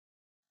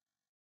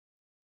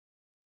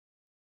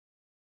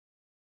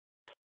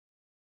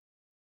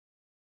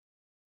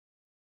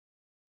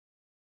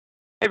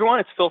Hey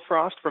everyone, it's Phil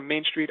Frost from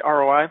Main Street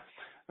ROI, and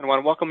I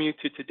want to welcome you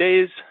to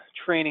today's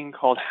training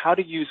called How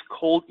to Use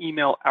Cold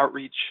Email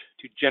Outreach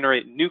to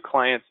Generate New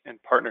Clients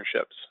and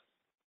Partnerships.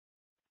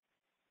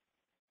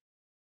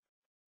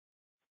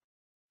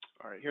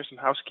 All right, here's some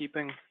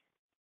housekeeping.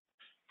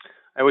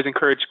 I always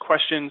encourage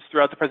questions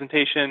throughout the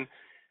presentation.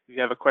 If you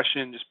have a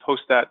question, just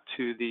post that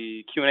to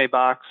the Q&A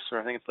box,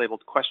 or I think it's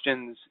labeled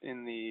questions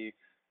in the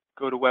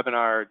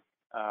GoToWebinar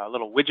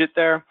little widget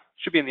there. It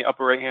should be in the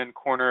upper right-hand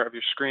corner of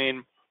your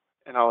screen,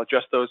 and I'll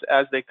address those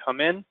as they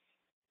come in.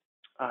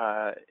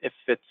 If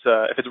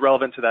it's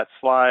relevant to that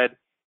slide,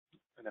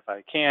 and if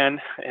I can,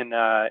 and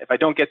if I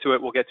don't get to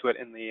it, we'll get to it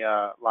in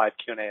the live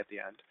Q&A at the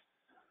end.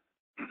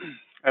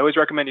 I always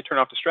recommend you turn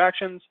off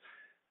distractions,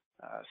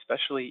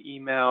 especially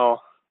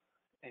email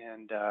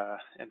and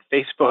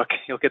Facebook.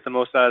 You'll get the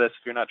most out of this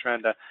if you're not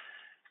trying to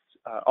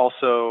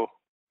also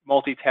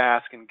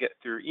multitask and get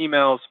through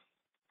emails.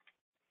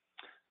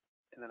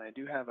 And then I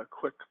do have a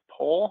quick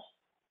poll.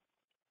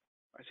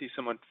 I see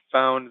someone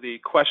found the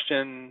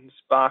questions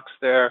box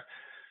there.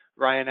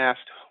 Ryan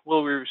asked,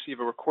 will we receive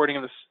a recording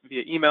of this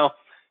via email?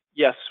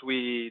 Yes,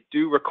 we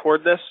do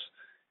record this,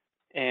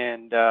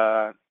 and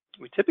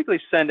we typically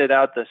send it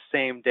out the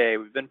same day.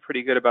 We've been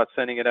pretty good about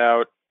sending it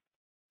out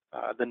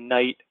the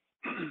night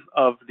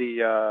of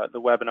the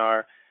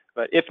webinar,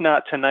 but if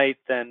not tonight,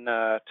 then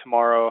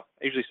tomorrow.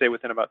 I usually say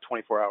within about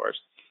 24 hours.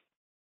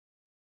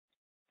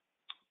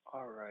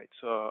 All right,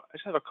 so I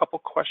just have a couple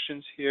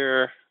questions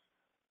here.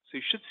 So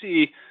you should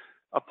see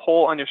a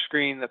poll on your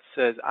screen that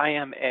says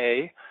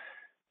IMA,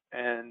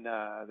 and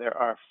there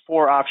are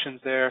 4 options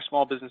there: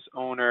 small business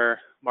owner,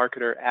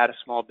 marketer at a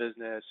small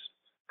business,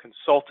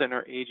 consultant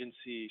or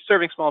agency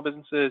serving small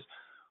businesses,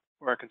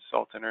 or a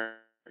consultant or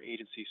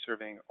agency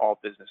serving all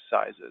business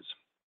sizes.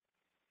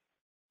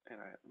 And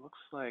it looks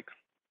like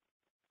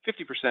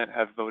 50%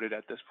 have voted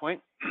at this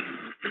point.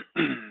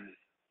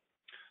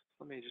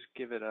 Let me just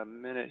give it a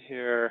minute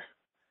here.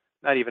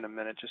 Not even a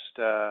minute, just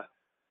a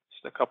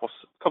couple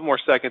more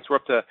seconds. We're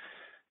up to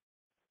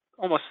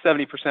almost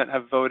 70%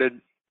 have voted.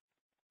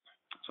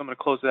 So I'm going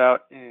to close it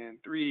out in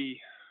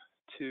 3,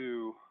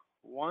 2,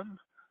 1.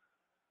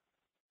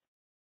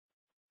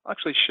 I'll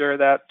actually share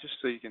that just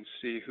so you can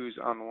see who's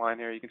on the line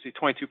here. You can see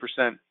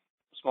 22%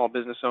 small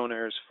business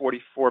owners,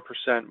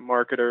 44%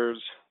 marketers,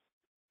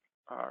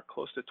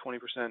 close to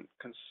 20%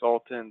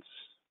 consultants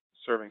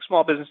serving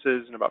small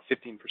businesses, and about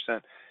 15%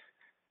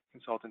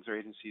 consultants or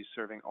agencies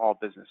serving all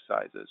business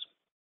sizes.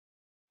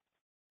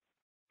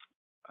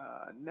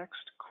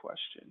 Next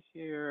question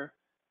here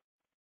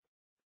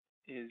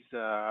is,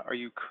 are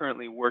you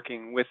currently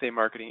working with a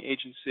marketing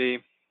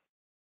agency?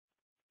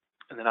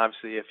 And then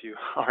obviously if you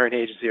are an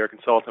agency or a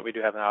consultant, we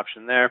do have an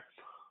option there.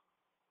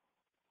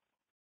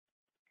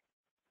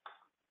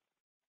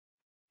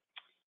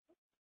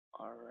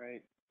 All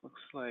right,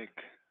 looks like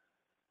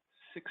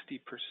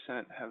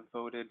 60% have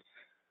voted.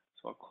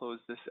 So I'll close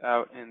this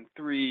out in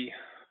 3,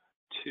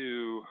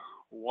 2,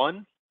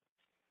 1.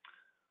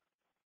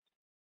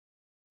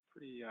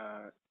 Pretty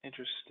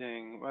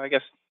interesting. Well, I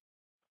guess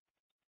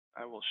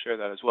I will share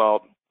that as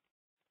well.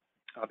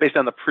 Based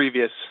on the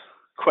previous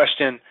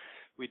question,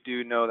 we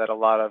do know that a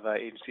lot of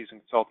agencies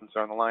and consultants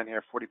are on the line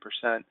here,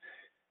 40%,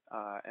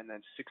 and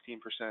then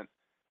 16%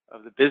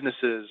 of the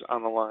businesses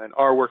on the line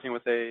are working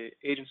with an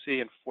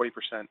agency, and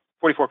 44%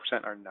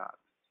 are not.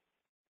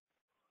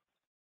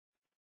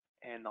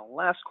 And the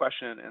last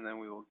question, and then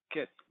we will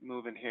get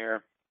moving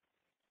here,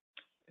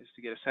 is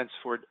to get a sense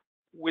for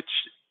which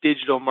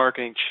digital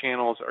marketing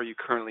channels are you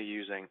currently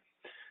using.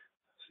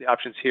 So the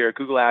options here: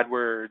 Google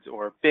AdWords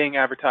or Bing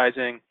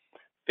advertising,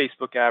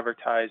 Facebook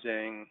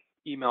advertising,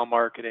 email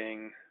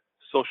marketing,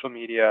 social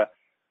media,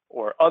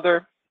 or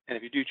other. And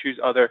if you do choose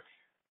other,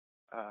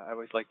 I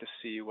always like to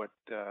see what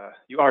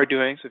you are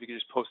doing. So if you could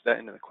just post that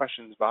into the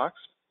questions box.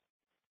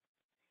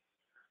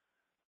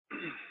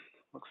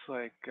 Looks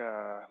like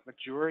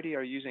majority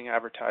are using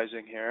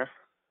advertising here.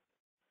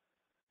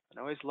 And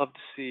I always love to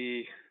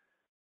see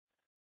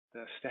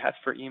the stats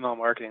for email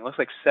marketing. It looks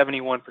like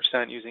 71%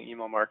 using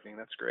email marketing.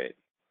 That's great.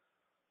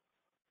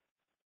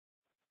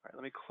 All right,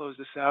 let me close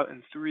this out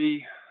in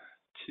 3,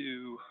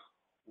 2,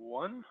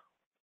 1.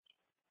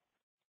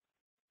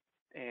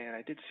 And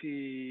I did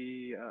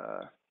see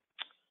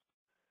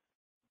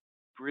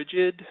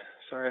Bridget,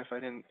 sorry if I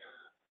didn't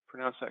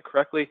pronounce that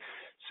correctly,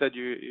 said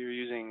you're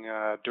using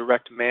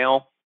direct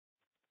mail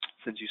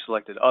since you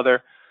selected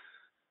other.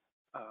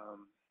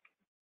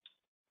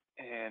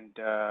 And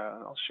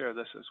I'll share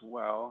this as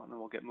well, and then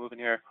we'll get moving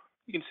here.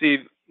 You can see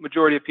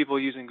majority of people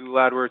using Google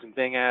AdWords and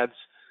Bing ads.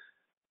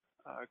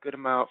 A good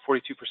amount,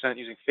 42%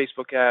 using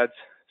Facebook ads,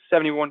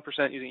 71%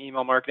 using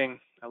email marketing.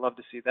 I love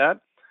to see that.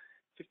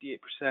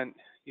 58%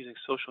 using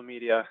social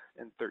media,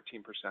 and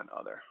 13%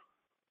 other.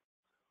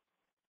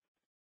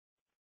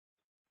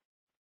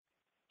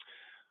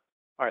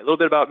 All right, a little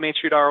bit about Main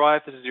Street ROI.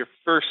 If this is your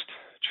first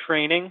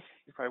training,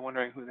 you're probably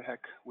wondering who the heck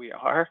we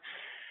are.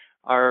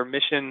 Our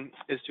mission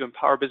is to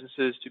empower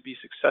businesses to be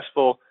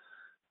successful,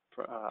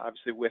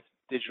 obviously with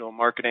digital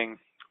marketing.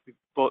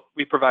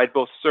 We provide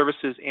both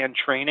services and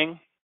training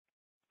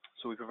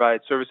So we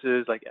provide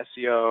services like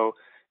SEO,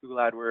 Google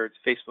AdWords,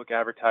 Facebook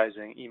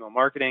advertising, email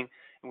marketing,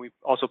 and we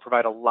also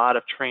provide a lot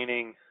of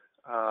training,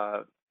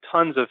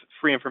 tons of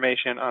free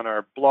information on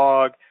our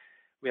blog.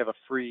 We have a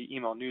free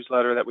email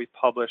newsletter that we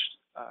publish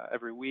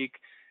every week,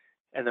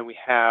 and then we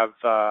have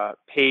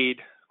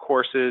paid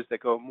courses that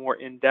go more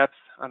in depth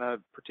on a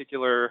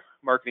particular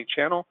marketing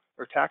channel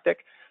or tactic,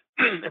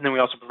 and then we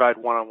also provide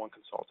one-on-one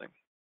consulting.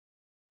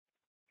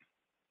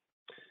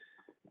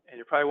 And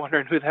you're probably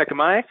wondering, who the heck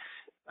am I?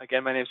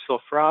 Again, my name is Phil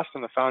Frost.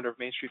 I'm the founder of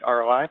Main Street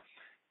ROI.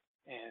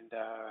 And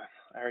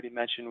I already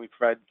mentioned we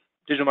provide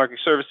digital marketing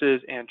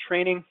services and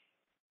training.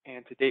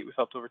 And to date, we've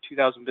helped over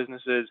 2,000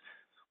 businesses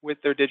with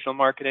their digital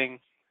marketing.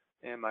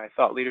 And my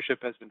thought leadership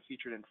has been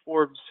featured in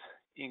Forbes,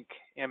 Inc.,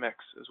 Amex,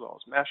 as well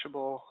as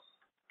Mashable.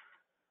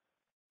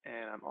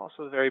 And I'm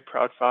also a very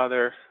proud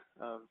father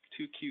of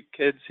 2 cute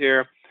kids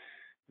here.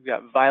 We've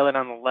got Violet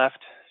on the left.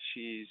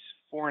 She's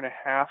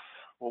 4.5.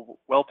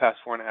 Well past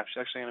 4.5. She's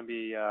actually going to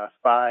be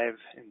 5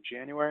 in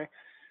January.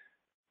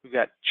 We've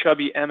got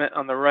chubby Emmett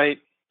on the right.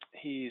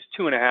 He's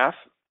 2.5.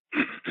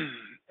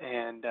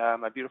 And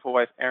my beautiful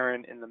wife,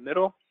 Erin, in the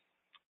middle.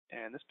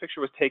 And this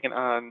picture was taken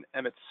on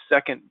Emmett's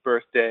 2nd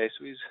birthday,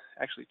 so he's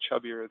actually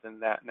chubbier than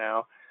that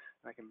now.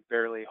 I can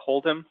barely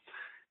hold him.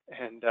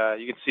 And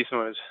you can see some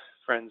of his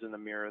friends in the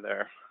mirror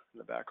there in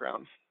the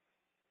background.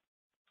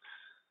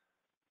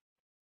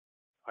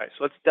 All right,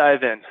 so let's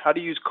dive in. How to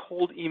use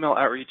cold email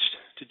outreach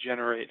to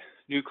generate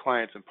new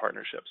clients and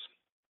partnerships.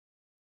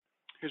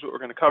 Here's what we're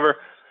going to cover.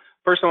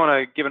 First, I want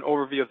to give an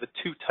overview of the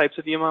 2 types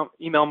of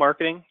email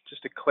marketing,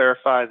 just to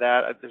clarify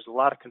that. There's a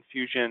lot of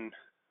confusion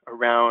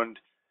around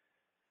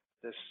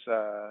this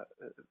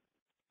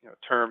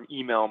term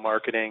email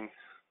marketing.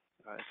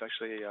 It's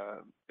actually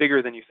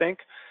bigger than you think.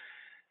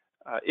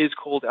 Is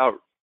cold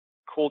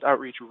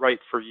outreach right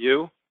for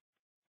you?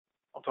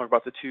 I'll talk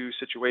about the 2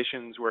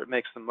 situations where it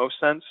makes the most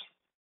sense.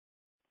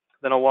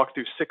 Then I'll walk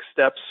through 6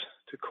 steps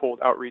to cold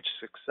outreach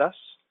success.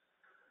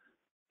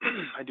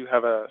 I do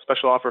have a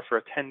special offer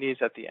for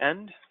attendees at the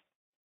end.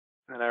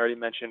 And I already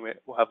mentioned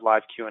we'll have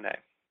live Q&A. All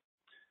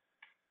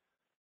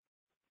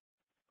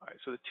right,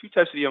 so the 2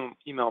 types of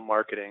email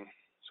marketing.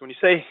 So when you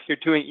say you're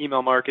doing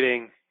email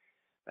marketing,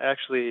 it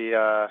actually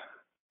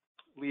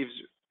leaves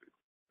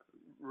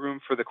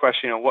room for the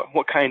question,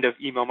 what kind of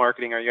email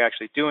marketing are you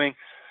actually doing?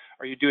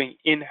 Are you doing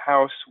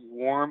in-house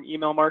warm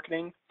email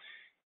marketing?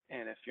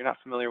 And if you're not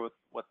familiar with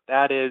what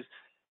that is,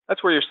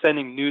 that's where you're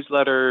sending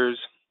newsletters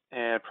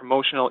and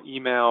promotional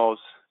emails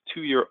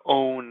to your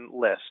own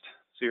list,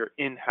 so your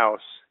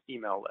in-house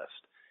email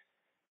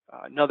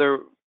list. Another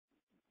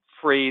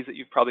phrase that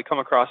you've probably come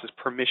across is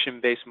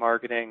permission-based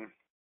marketing.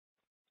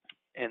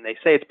 And they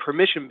say it's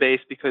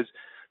permission-based because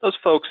those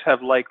folks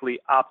have likely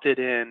opted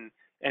in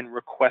and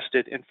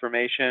requested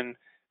information.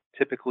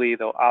 Typically,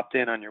 they'll opt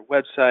in on your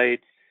website,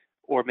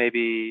 or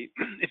maybe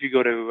if you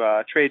go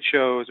to trade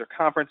shows or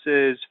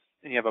conferences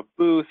and you have a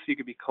booth, you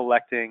could be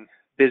collecting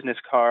business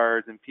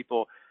cards, and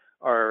people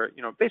are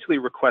basically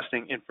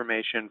requesting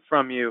information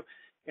from you,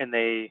 and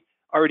they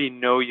already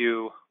know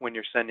you when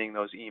you're sending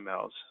those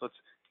emails. So it's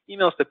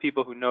emails to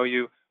people who know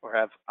you or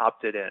have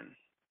opted in.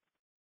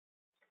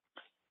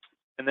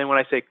 And then when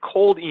I say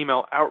cold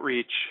email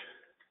outreach,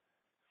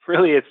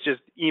 really it's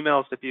just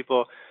emails to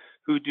people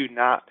who do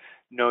not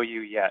know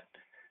you yet.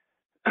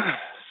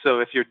 So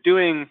if you're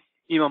doing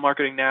email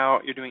marketing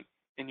now,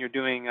 you're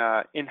doing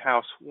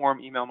in-house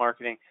warm email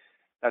marketing,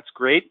 that's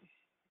great.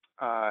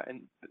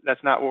 And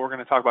that's not what we're going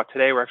to talk about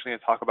today. We're actually going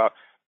to talk about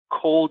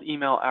cold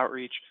email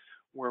outreach,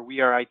 where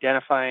we are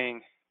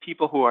identifying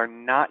people who are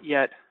not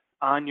yet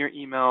on your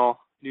email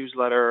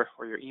newsletter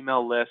or your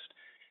email list,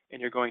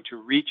 and you're going to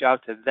reach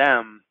out to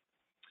them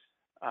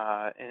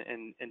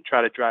and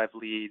try to drive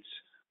leads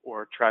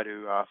or try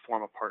to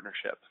form a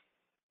partnership.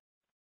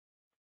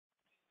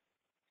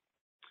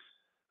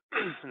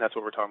 And that's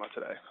what we're talking about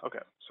today. Okay,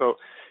 so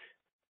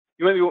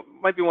you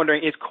might be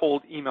wondering, is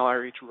cold email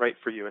outreach right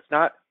for you? It's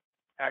not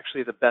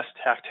actually the best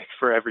tactic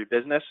for every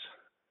business.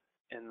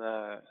 And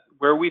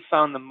where we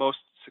found the most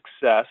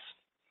success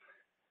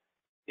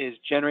is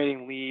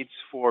generating leads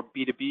for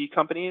B2B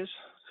companies,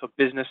 so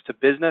business to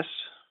business,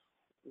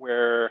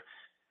 where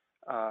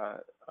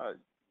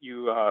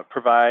you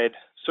provide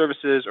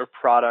services or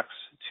products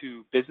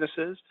to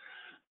businesses.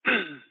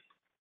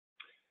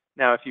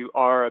 Now, if you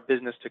are a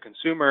business to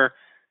consumer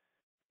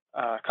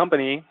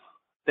company,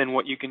 then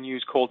what you can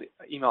use cold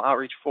email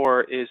outreach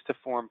for is to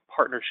form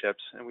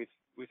partnerships, and we've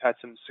had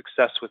some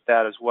success with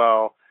that as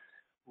well,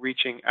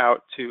 reaching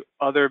out to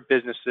other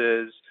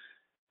businesses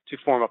to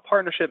form a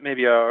partnership,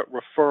 maybe a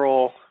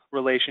referral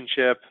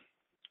relationship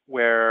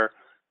where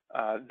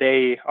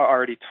they are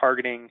already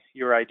targeting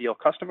your ideal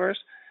customers.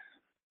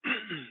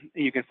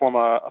 You can form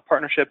a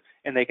partnership,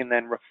 and they can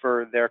then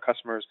refer their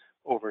customers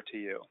over to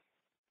you.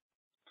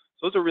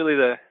 So those are really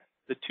the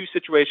 2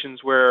 situations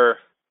where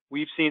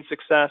we've seen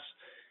success.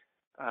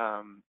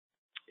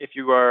 If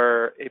you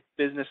are a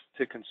business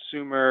to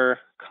consumer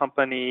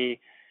company,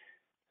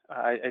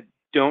 I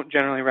don't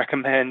generally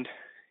recommend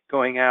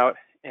going out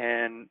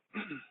and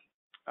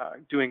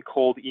doing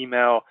cold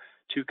email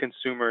to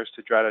consumers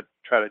to try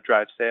to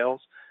drive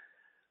sales.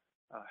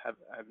 Have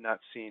not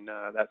seen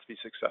that to be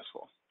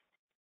successful.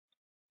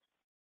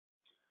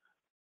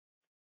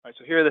 All right,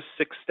 so here are the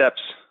 6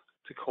 steps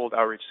to cold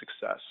outreach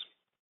success.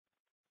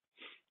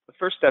 The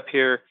first step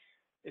here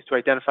is to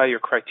identify your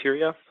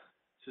criteria.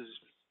 This is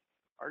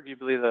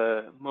arguably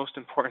the most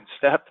important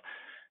step,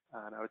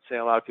 and I would say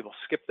a lot of people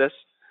skip this.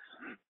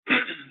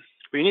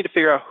 But you need to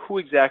figure out who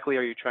exactly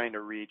are you trying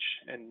to reach.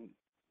 And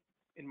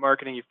in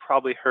marketing, you've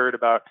probably heard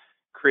about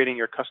creating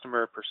your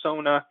customer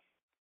persona,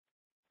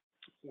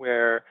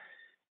 where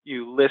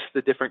you list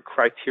the different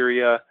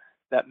criteria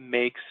that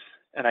makes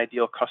an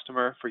ideal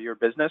customer for your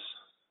business.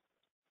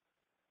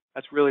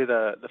 That's really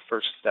the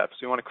first step. So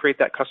you want to create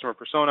that customer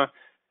persona,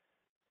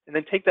 and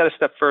then take that a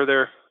step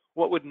further.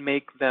 What would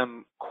make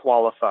them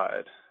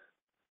qualified?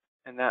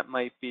 And that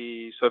might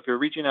be, so if you're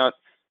reaching out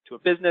to a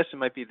business, it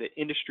might be the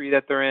industry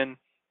that they're in,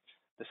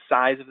 the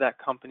size of that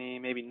company,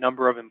 maybe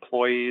number of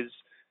employees,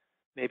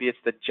 maybe it's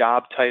the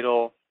job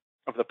title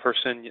of the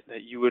person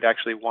that you would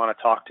actually want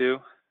to talk to,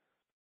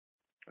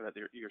 or that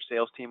your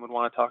sales team would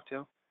want to talk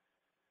to.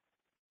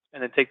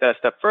 And then take that a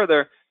step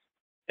further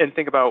and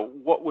think about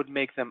what would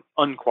make them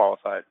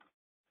unqualified.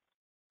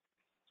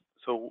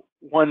 So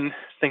one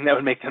thing that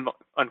would make them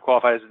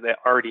unqualified is they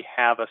already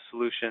have a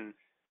solution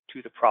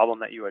to the problem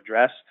that you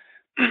address.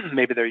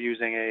 Maybe they're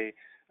using a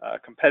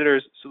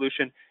competitor's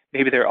solution.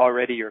 Maybe they're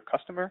already your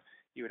customer.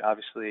 You would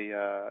obviously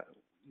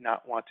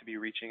not want to be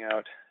reaching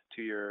out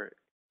to your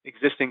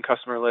existing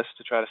customer list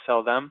to try to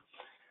sell them.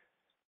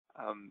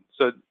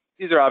 So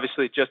these are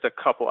obviously just a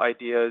couple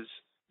ideas.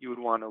 You would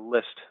want to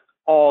list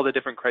all the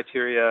different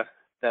criteria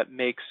that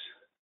makes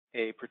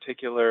a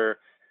particular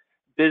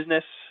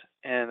business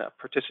and a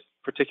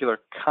particular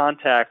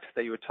contact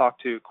that you would talk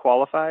to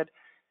qualified,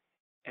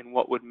 and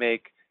what would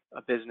make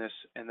a business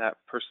and that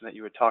person that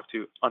you would talk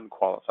to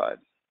unqualified.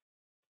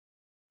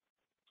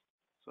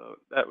 So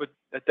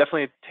that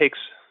definitely takes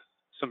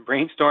some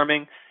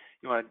brainstorming.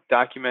 You want to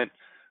document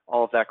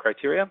all of that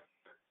criteria,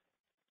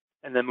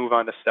 and then move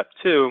on to step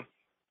 2,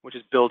 which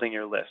is building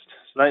your list.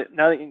 So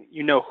now that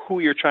you know who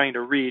you're trying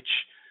to reach,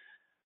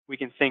 we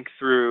can think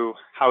through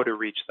how to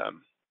reach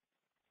them.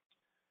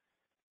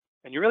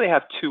 And you really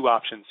have 2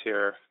 options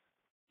here.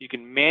 You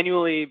can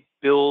manually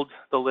build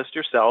the list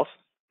yourself,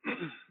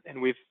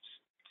 and we've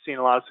seen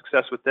a lot of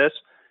success with this.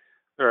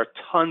 There are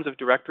tons of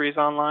directories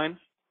online.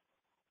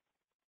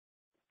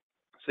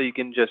 So you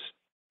can just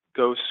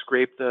go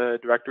scrape the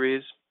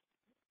directories.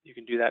 You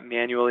can do that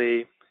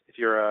manually. If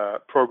you're a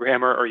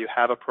programmer or you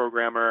have a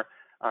programmer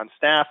on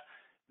staff,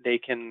 they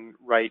can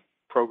write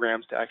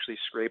programs to actually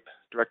scrape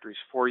directories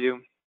for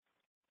you.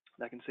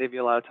 That can save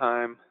you a lot of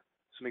time.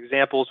 Some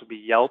examples would be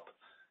Yelp.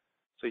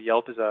 So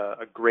Yelp is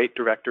a great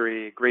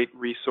directory, great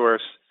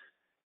resource,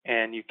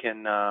 and you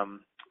can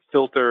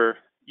filter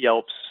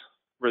Yelp's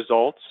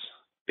results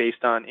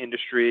based on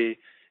industry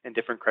and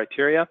different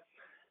criteria.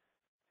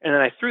 And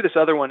then I threw this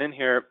other one in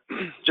here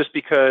just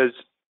because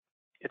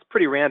it's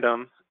pretty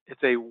random.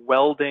 It's a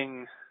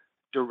welding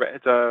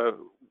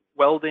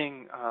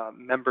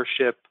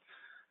membership.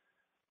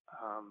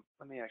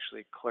 Let me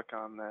actually click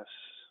on this,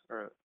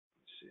 or let's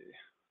see.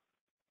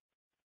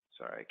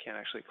 Sorry, I can't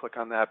actually click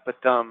on that.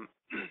 But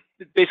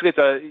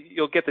basically,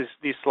 you'll get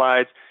these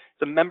slides.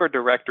 It's a member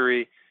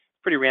directory,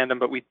 pretty random,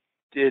 but we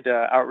did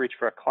outreach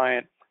for a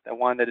client that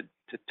wanted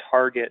to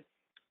target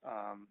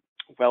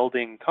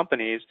welding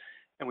companies,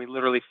 and we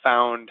literally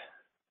found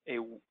a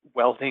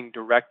welding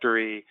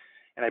directory,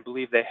 and I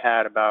believe they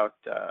had about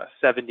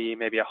 70,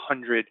 maybe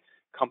 100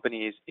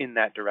 companies in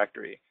that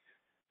directory.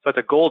 So it's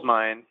a gold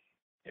mine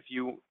if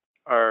you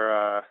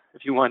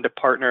wanted to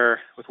partner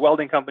with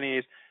welding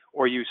companies,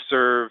 or you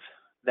serve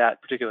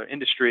that particular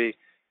industry.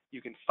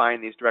 You can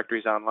find these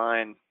directories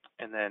online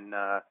and then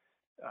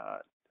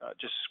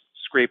just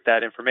scrape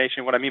that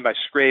information. What I mean by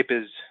scrape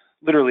is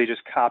literally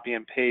just copy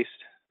and paste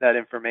that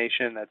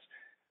information that's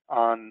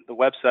on the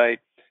website,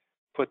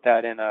 put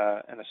that in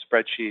a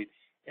spreadsheet,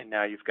 and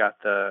now you've got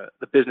the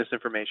business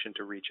information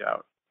to reach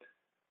out.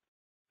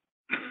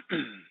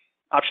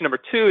 Option number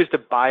 2 is to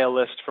buy a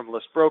list from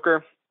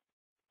ListBroker.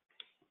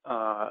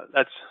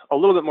 That's a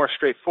little bit more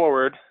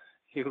straightforward.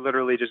 You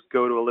literally just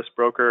go to a list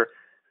broker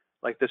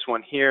like this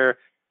one here.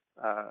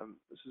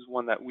 This is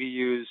one that we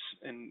use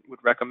and would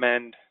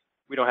recommend.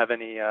 We don't have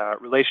any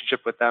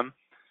relationship with them,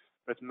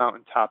 but it's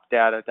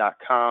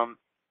mountaintopdata.com.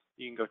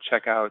 You can go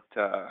check out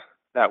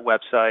that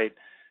website.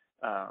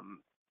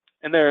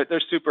 And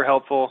they're super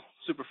helpful,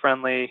 super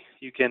friendly.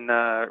 You can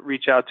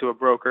reach out to a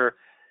broker,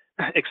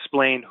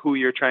 explain who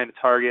you're trying to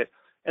target,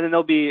 and then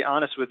they'll be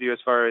honest with you as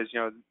far as,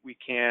 we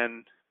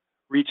can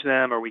reach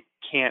them, or we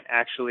can't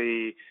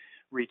actually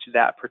reach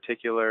that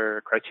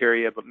particular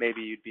criteria, but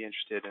maybe you'd be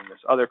interested in this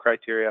other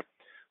criteria.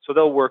 So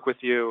they'll work with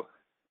you,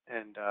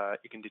 and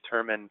you can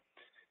determine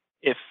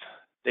if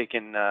they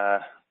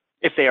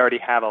already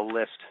have a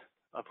list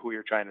of who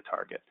you're trying to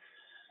target.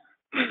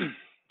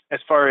 As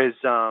far as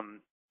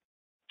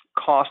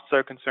costs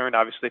are concerned,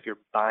 obviously, if you're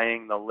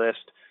buying the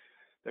list,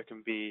 there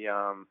can be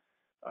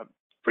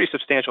pretty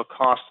substantial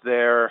cost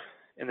there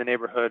in the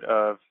neighborhood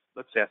of,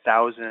 let's say,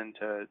 $1,000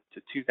 to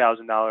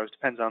 $2,000.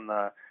 Depends on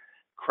the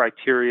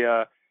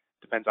criteria.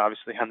 Depends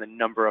obviously on the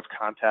number of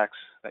contacts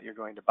that you're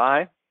going to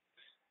buy.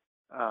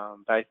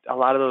 But a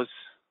lot of those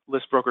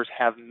list brokers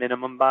have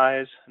minimum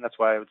buys, and that's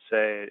why I would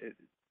say,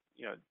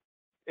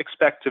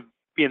 expect to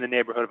be in the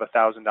neighborhood of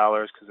 $1,000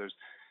 because there's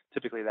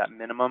typically that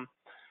minimum.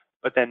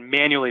 But then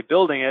manually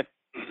building it,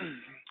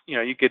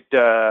 you could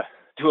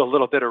do a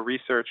little bit of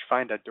research,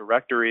 find a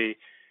directory,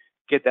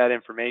 get that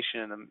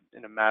information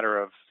in a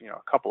matter of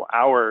a couple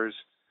hours,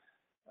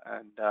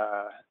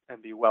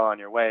 and be well on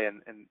your way.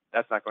 And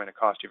that's not going to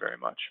cost you very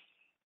much.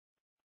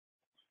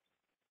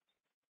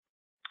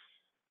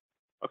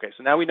 Okay,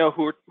 so now we know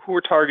who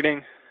we're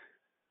targeting.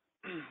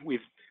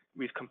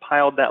 We've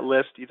compiled that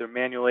list either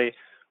manually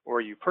or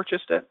you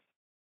purchased it.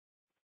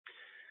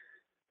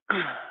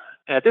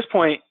 And at this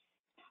point,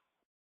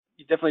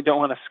 you definitely don't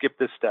want to skip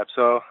this step.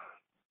 So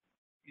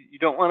you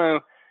don't want to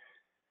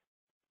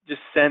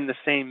just send the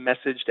same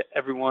message to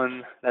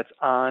everyone that's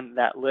on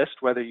that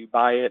list, whether you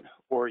buy it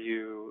or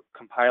you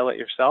compile it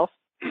yourself.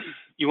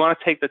 You want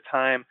to take the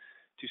time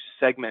to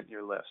segment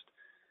your list.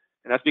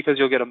 And that's because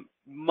you'll get a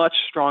much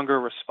stronger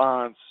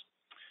response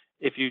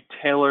if you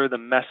tailor the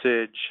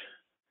message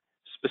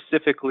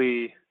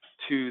specifically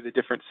to the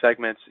different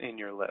segments in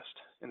your list.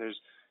 And there's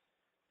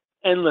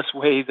endless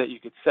ways that you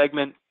could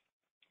segment,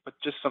 but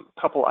just a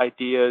couple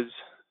ideas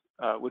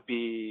would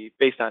be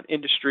based on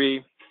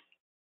industry.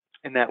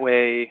 And that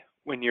way,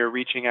 when you're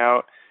reaching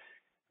out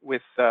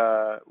with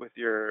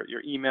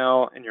your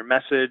email and your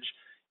message,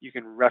 you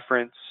can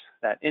reference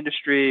that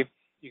industry.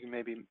 You can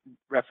maybe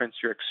reference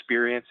your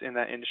experience in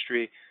that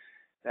industry.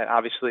 That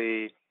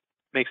obviously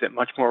makes it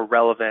much more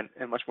relevant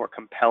and much more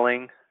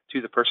compelling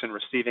to the person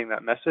receiving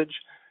that message.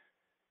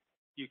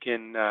 You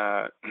can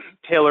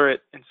tailor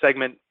it and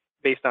segment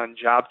based on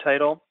job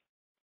title.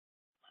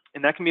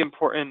 And that can be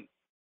important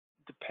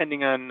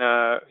depending on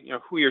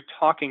who you're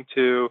talking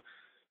to.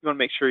 You want to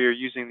make sure you're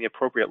using the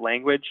appropriate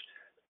language.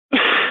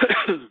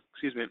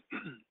 Excuse me.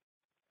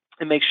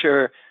 And make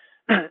sure,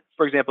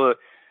 for example,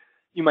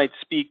 you might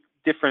speak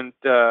differently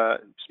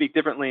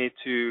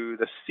to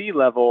the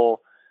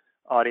C-level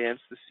audience,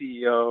 the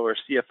CEO or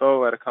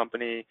CFO at a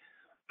company,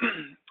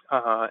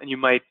 and you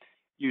might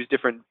use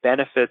different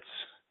benefits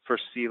for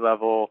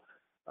C-level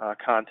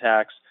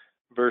contacts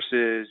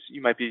versus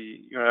you might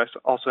be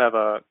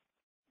also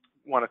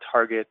want to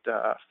target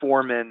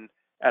foreman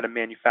at a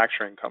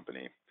manufacturing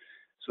company.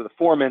 So the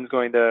foreman is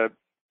going to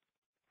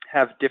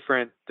have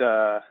different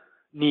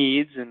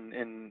needs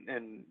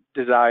and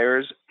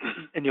desires,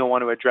 and you'll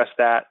want to address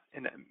that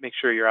and make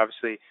sure you're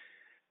obviously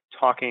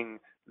talking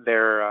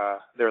their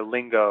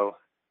lingo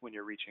when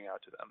you're reaching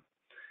out to them.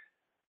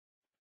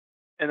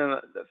 And then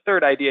the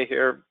third idea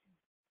here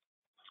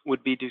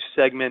would be to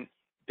segment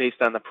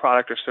based on the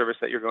product or service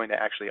that you're going to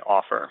actually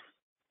offer.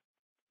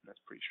 That's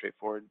pretty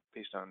straightforward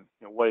based on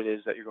what it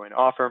is that you're going to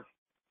offer.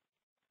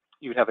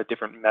 You would have a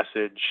different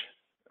message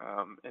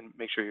and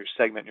make sure you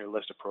segment your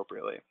list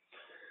appropriately.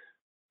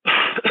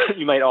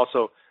 You might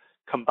also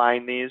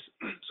combine these.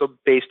 So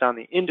based on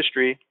the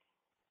industry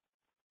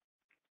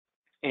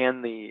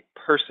and the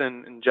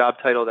person and job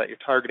title that you're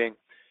targeting,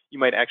 you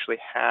might actually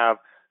have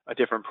a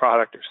different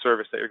product or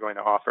service that you're going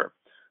to offer.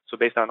 So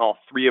based on all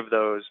three of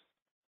those,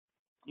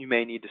 you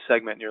may need to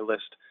segment your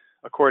list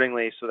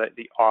accordingly so that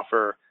the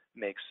offer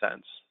makes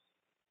sense.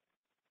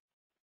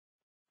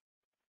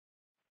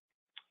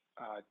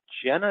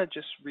 Jenna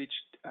just reached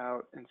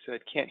out and said,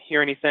 can't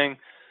hear anything,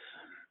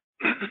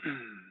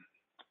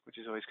 which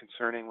is always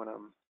concerning when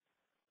I'm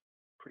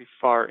pretty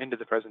far into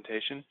the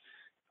presentation.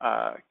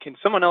 Can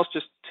someone else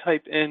just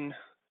type in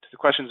to the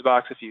questions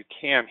box if you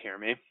can hear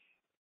me?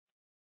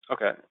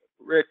 Okay,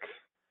 Rick,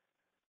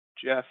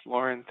 Jeff,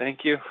 Lauren,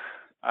 thank you.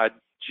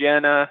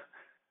 Jenna,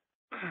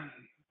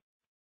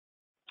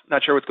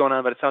 not sure what's going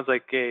on, but it sounds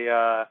like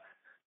a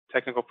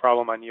technical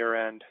problem on your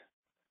end.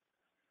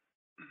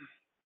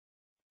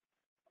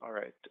 All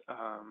right,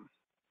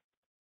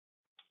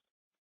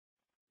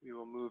 we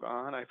will move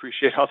on. I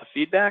appreciate all the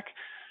feedback.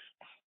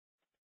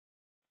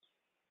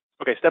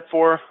 Okay, step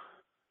 4,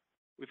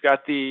 we've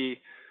got the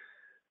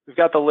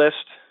list.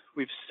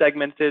 We've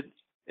segmented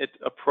it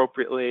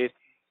appropriately.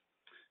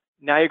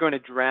 Now you're going to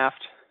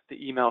draft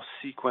the email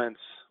sequence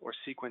or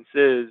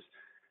sequences,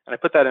 and I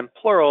put that in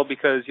plural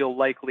because you'll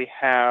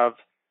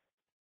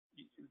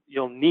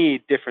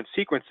need different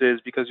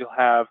sequences because you'll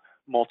have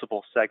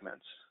multiple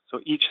segments. So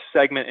each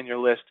segment in your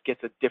list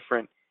gets a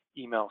different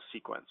email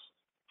sequence.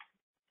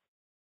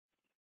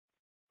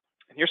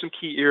 And here's some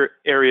key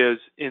areas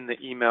in the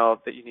email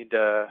that you need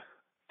to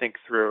think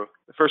through.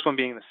 The first one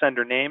being the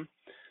sender name.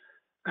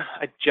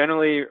 I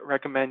generally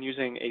recommend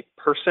using a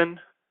person.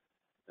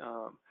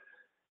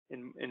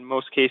 In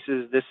most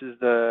cases, this is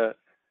the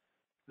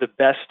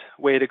best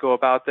way to go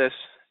about this,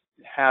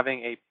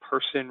 having a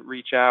person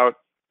reach out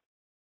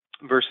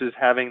versus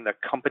having the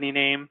company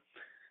name.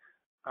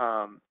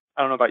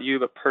 I don't know about you,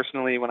 but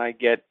personally, when I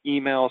get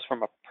emails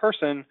from a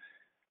person,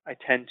 I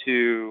tend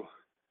to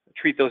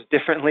treat those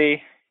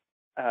differently.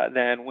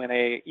 than when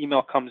a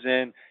email comes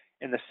in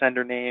and the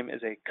sender name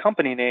is a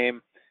company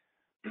name.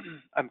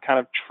 I'm kind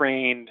of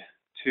trained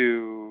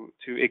to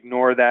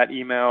ignore that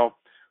email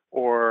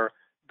or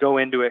go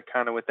into it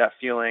kind of with that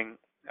feeling,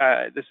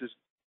 this is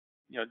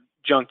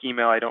junk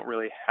email. I don't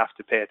really have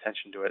to pay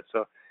attention to it.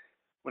 So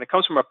when it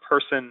comes from a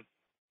person,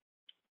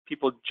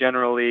 people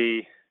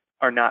generally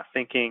are not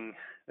thinking,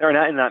 they're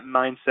not in that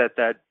mindset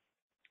that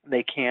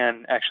they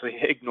can actually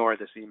ignore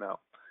this email.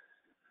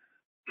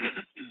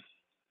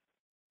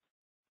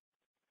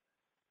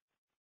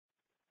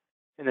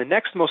 And the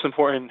next most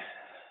important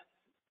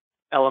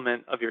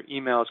element of your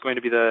email is going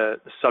to be the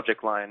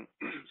subject line.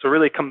 So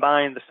really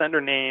combine the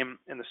sender name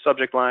and the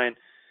subject line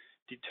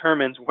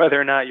determines whether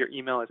or not your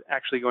email is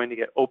actually going to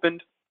get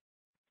opened.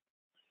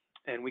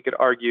 And we could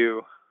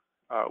argue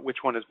which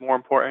one is more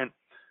important.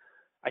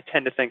 I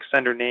tend to think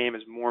sender name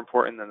is more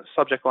important than the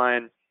subject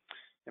line.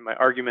 And my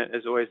argument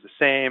is always the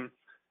same.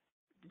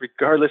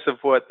 Regardless of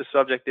what the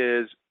subject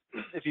is,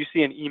 if you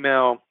see an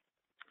email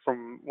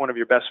from one of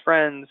your best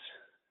friends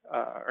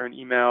or an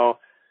email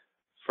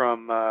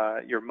from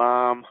your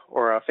mom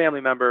or a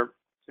family member,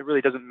 it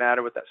really doesn't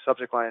matter what that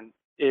subject line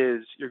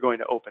is, you're going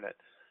to open it.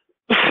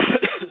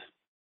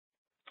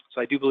 So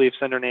I do believe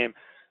sender name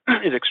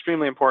is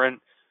extremely important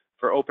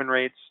for open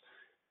rates,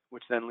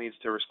 which then leads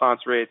to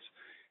response rates.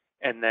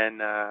 And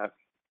then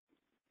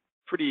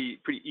pretty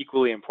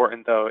equally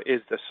important, though,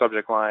 is the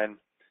subject line.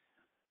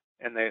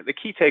 And the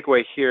key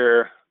takeaway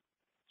here,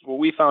 what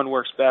we found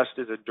works best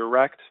is a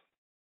direct,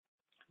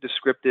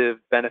 descriptive,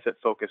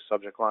 benefit-focused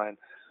subject line.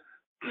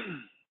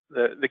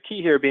 The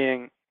key here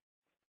being,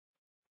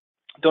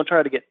 don't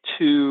try to get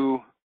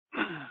too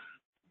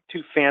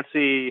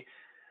fancy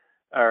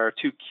or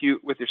too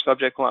cute with your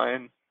subject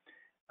line.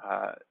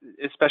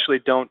 Especially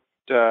don't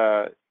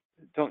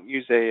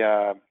use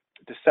a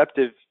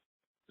deceptive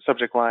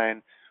subject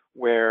line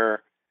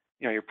where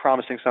you're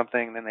promising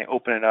something and then they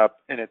open it up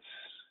and it's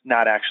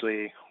not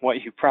actually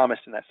what you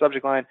promised in that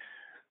subject line.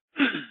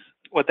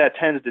 What that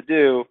tends to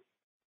do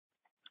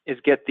is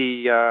get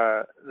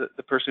the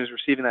person who's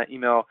receiving that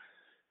email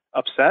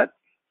upset,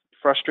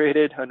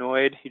 frustrated,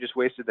 annoyed. You just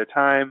wasted their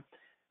time,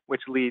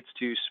 which leads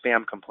to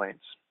spam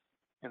complaints.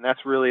 And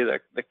that's really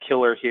the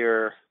killer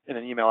here in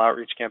an email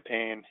outreach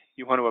campaign.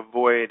 You want to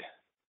avoid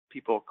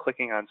people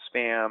clicking on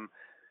spam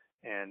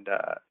and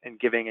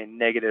giving a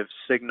negative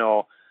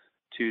signal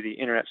to the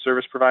internet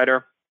service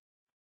provider,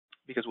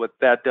 because what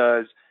that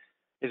does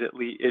is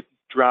it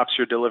drops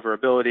your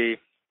deliverability.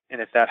 And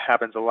if that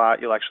happens a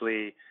lot, you'll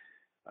actually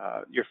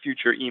your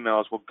future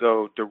emails will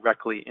go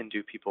directly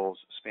into people's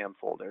spam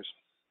folders.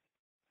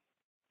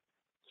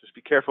 Just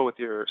be careful with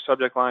your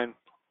subject line.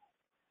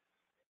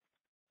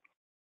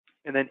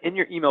 And then in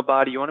your email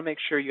body, you want to make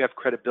sure you have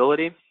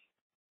credibility.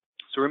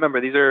 So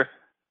remember, these are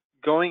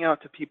going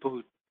out to people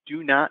who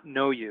do not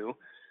know you.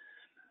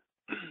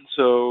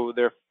 So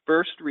their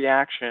first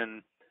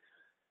reaction,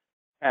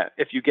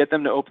 if you get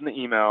them to open the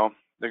email,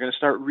 they're going to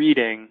start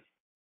reading.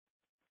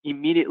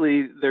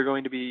 Immediately, they're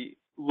going to be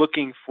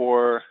looking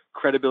for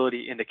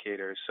credibility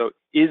indicators. So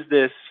is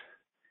this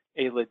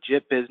a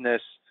legit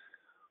business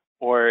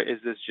or is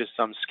this just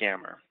some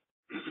scammer?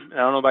 I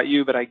don't know about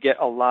you, but I get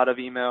a lot of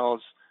emails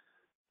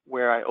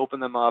where I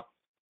open them up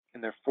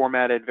and they're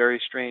formatted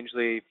very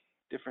strangely,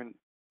 different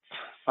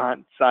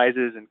font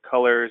sizes and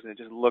colors, and it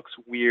just looks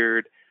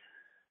weird.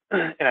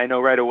 And I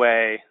know right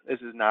away this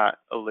is not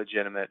a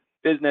legitimate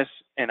business,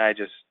 and I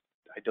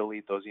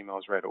delete those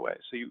emails right away.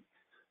 So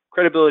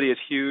credibility is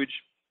huge.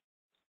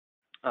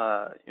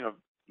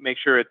 Make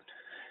sure it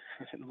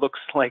looks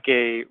like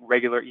a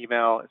regular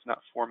email. It's not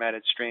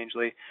formatted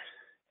strangely.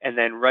 And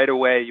then right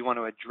away, you want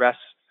to address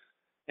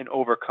and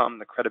overcome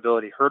the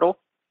credibility hurdle.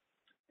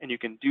 And you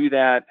can do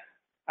that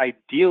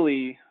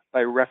ideally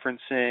by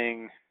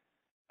referencing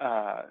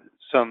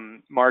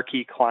some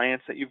marquee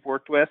clients that you've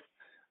worked with.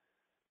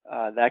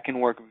 That can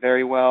work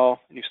very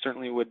well. And you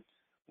certainly would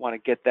want to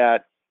get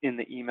that in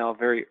the email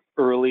very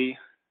early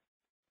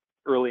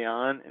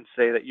on and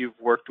say that you've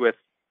worked with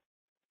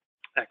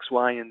X,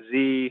 Y, and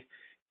Z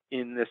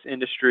in this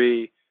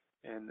industry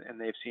and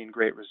they've seen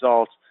great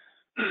results.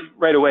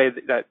 Right away,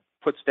 that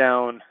puts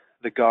down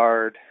the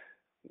guard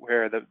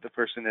where the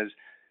person is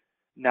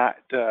not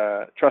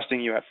trusting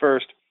you at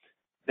first.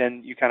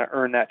 Then you kind of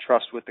earn that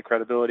trust with the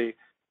credibility.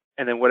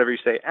 And then whatever you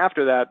say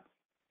after that,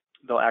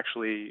 they'll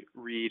actually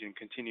read and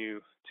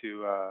continue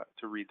to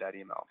read that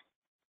email.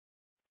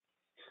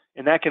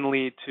 And that can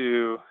lead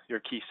to your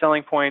key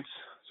selling points.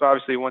 So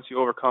obviously, once you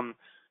overcome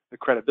the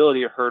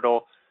credibility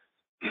hurdle,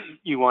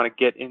 you want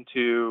to get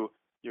into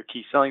your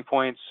key selling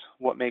points.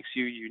 What makes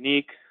you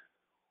unique?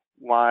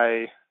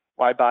 Why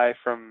buy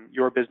from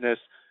your business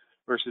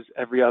versus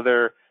every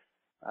other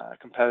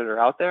competitor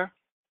out there?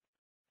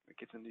 It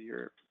gets into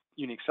your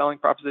unique selling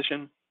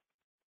proposition.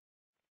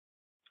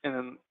 And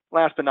then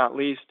last but not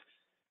least,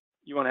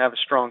 you want to have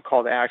a strong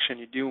call to action.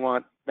 You do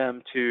want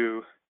them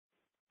to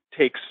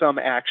take some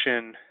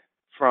action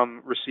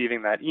from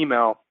receiving that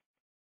email.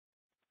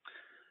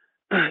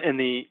 And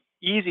the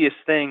easiest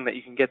thing that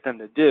you can get them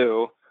to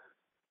do,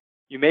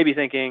 you may be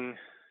thinking,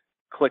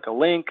 click a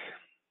link,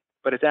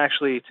 but it's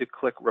actually to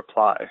click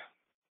reply,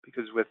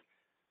 because with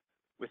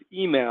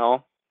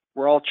email,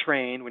 we're all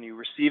trained when you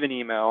receive an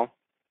email,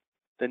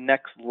 the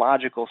next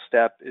logical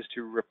step is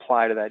to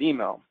reply to that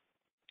email.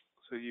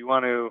 So you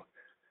want to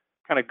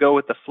kind of go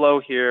with the flow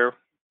here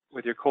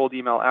with your cold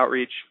email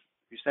outreach.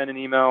 If you send an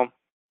email,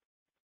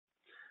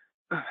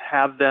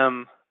 have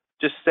them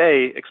just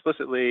say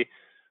explicitly,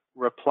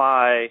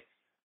 reply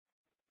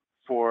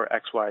for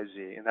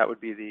XYZ, and that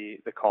would be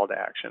the call to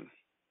action.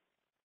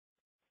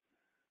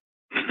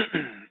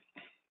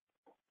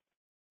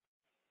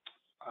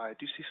 I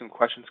do see some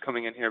questions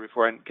coming in here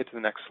before I get to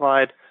the next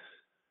slide.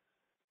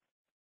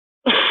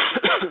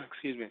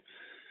 Excuse me.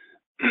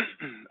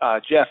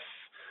 Jeff,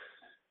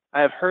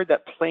 I have heard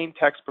that plain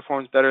text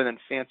performs better than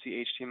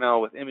fancy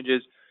HTML with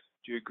images.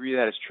 Do you agree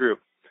that is true?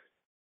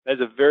 That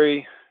is a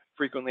very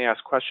frequently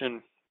asked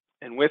question.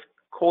 And with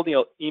cold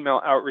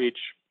email outreach,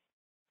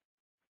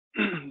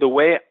 the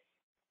way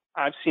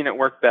I've seen it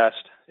work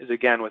best is,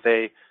 again, with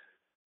the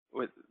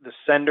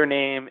sender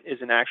name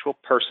is an actual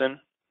person,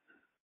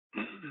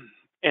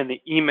 and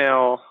the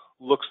email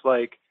looks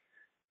like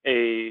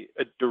a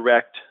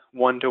direct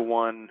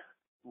one-to-one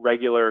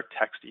regular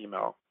text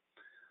email.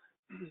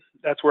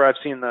 That's where I've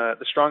seen the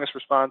strongest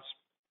response.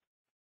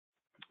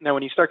 Now,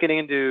 when you start getting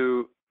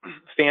into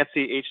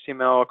fancy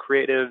HTML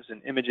creatives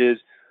and images,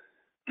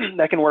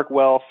 that can work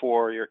well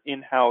for your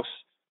in-house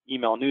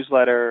email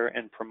newsletter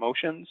and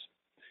promotions.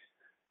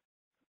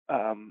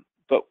 And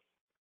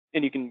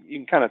you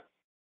can kind of,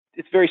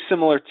 it's very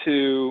similar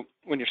to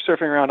when you're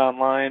surfing around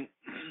online.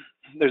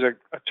 There's a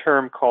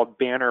term called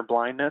banner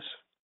blindness.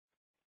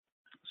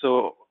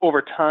 So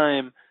over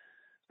time,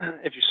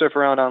 if you surf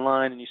around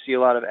online and you see a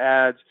lot of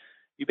ads,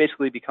 you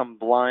basically become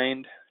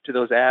blind to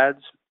those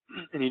ads,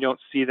 and you don't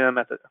see them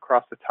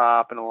across the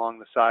top and along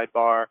the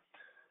sidebar.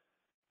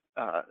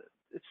 A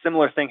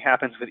similar thing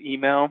happens with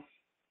email.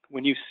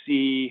 When you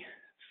see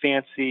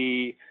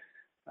fancy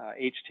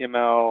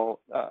HTML,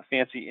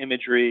 fancy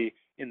imagery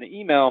in the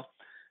email,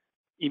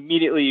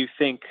 immediately you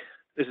think,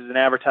 this is an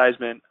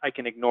advertisement, I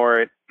can ignore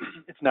it,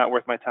 it's not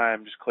worth my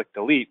time, just click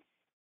delete.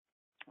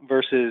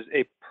 Versus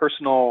a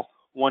personal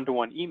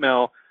one-to-one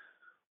email,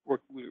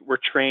 we're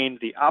trained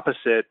the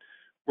opposite,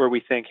 where we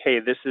think, hey,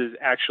 this is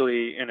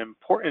actually an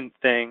important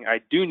thing, I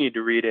do need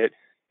to read it,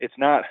 it's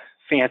not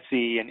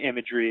fancy and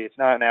imagery, it's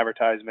not an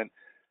advertisement,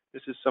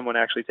 this is someone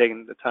actually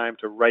taking the time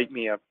to write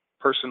me a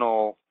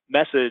personal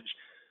message,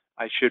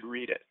 I should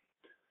read it.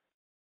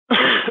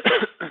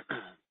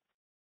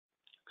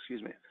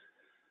 Excuse me.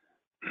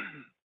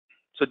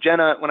 So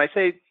Jenna, when I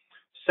say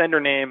sender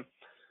name,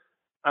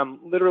 I'm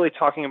literally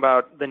talking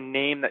about the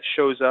name that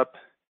shows up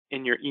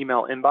in your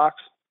email inbox.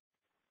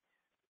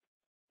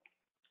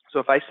 So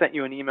if I sent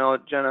you an email,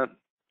 Jenna,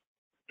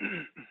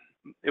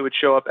 it would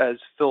show up as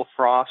Phil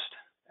Frost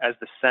as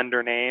the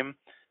sender name.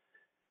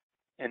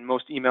 And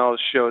most emails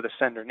show the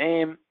sender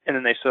name, and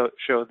then they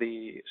show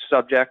the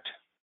subject.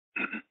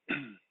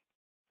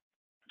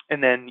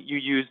 And then you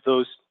use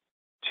those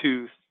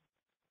two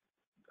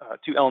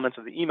elements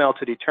of the email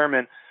to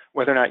determine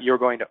whether or not you're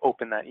going to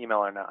open that email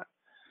or not.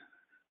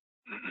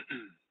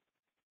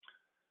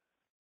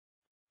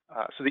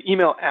 So the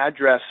email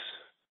address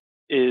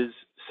is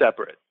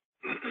separate.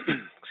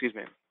 Excuse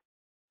me.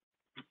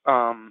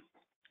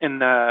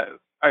 And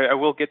I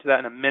will get to that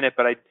in a minute,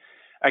 but I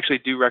actually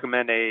do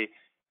recommend a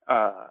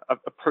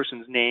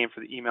person's name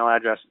for the email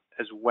address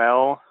as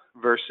well,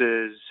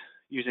 versus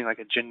using like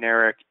a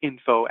generic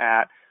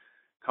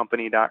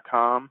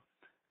info@company.com,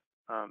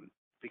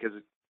 because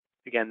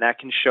again, that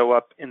can show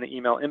up in the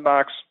email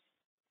inbox,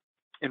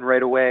 and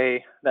right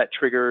away that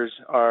triggers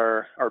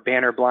our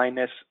banner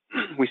blindness.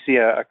 We see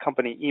a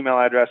company email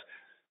address,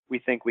 we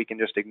think we can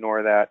just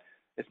ignore that,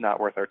 it's not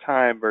worth our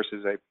time,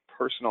 versus a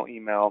personal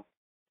email,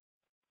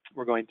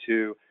 we're going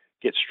to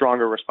get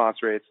stronger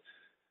response rates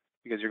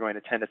because you're going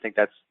to tend to think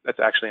that's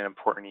actually an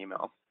important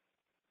email.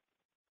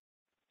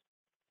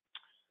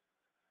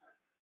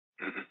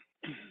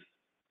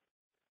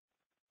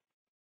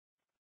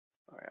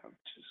 All right, I'm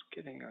just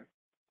getting a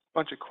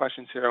bunch of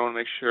questions here. I want to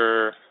make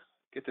sure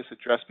get this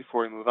addressed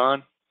before we move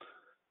on.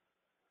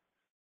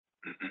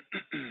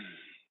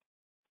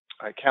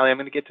 All right, Callie, I'm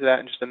going to get to that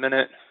in just a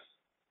minute.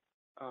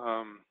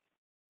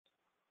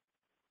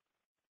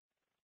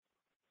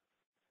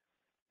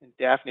 And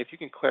Daphne, if you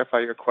can clarify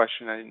your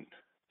question, I didn't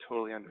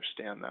totally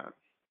understand that.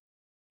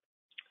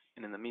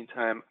 And in the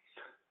meantime,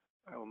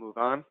 I will move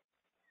on.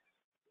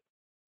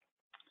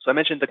 So I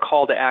mentioned the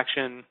call to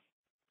action.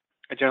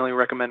 I generally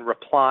recommend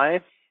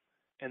reply.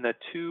 And the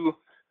two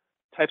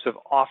types of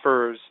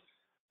offers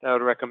that I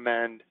would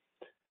recommend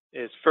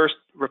is first,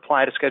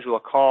 reply to schedule a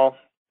call.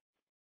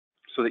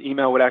 So the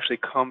email would actually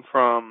come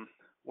from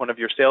one of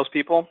your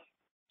salespeople.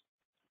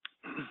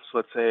 So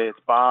let's say it's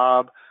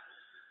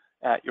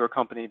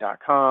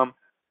bob@yourcompany.com,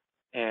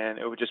 and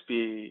it would just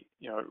be,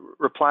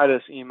 reply to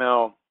this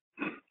email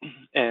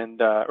and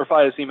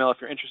reply to this email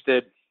if you're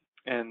interested,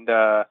 and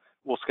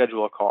we'll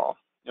schedule a call.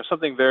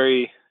 Something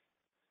very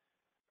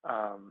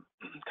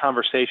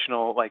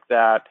conversational like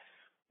that,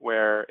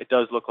 where it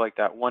does look like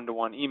that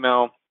one-to-one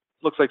email,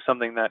 looks like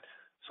something that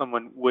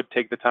someone would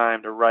take the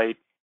time to write,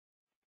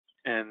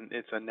 and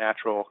it's a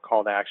natural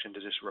call to action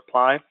to just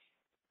reply.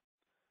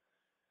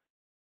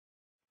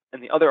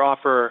 And the other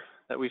offer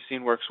that we've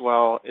seen works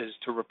well is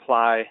to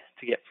reply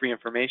to get free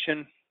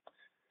information.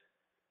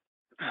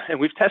 And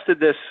we've tested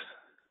this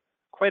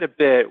quite a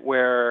bit,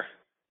 where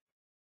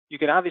you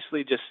can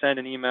obviously just send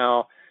an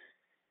email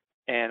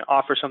and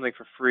offer something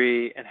for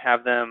free and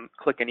have them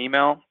click an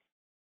email.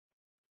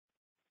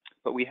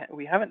 But we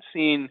haven't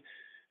seen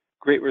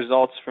great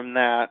results from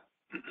that.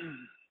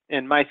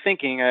 And my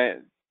thinking, I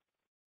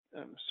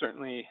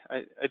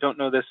don't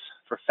know this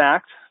for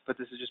fact, but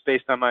this is just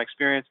based on my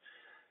experience.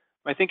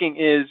 My thinking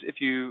is, if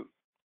you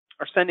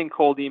are sending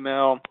cold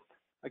email,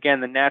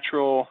 again, the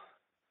natural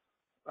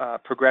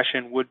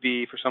progression would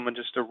be for someone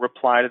just to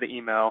reply to the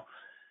email.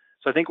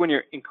 So I think when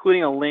you're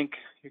including a link,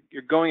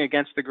 you're going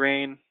against the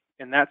grain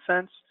in that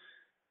sense.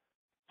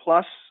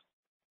 Plus,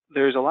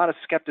 there's a lot of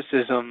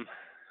skepticism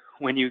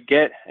when you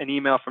get an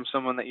email from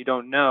someone that you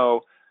don't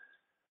know.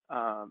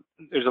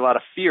 There's a lot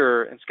of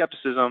fear and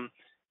skepticism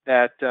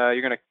that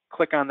you're going to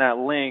click on that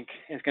link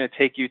and it's going to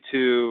take you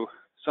to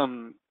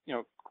some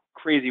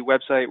crazy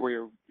website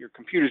where your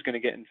computer's going to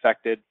get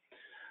infected.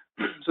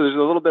 So there's a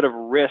little bit of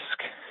risk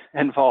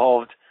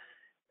involved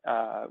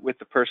with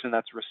the person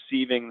that's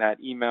receiving that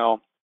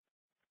email.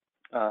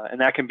 And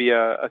that can be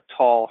a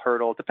tall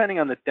hurdle, depending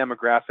on the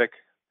demographic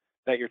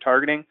that you're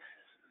targeting.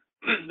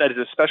 That is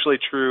especially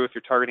true if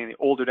you're targeting the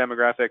older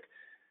demographic.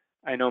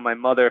 I know my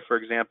mother, for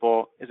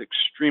example, is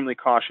extremely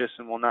cautious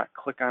and will not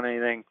click on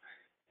anything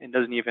and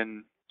doesn't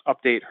even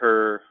update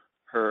her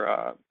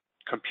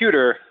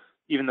computer,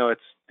 even though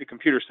it's the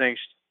computer saying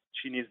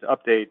she needs to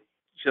update.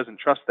 She doesn't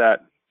trust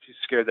that. She's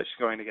scared that she's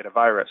going to get a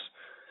virus.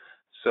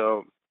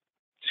 So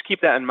just keep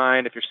that in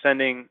mind. If you're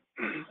sending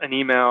an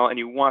email and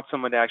you want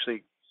someone to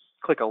actually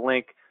click a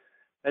link,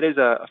 that is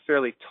a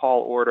fairly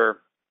tall order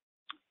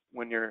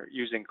when you're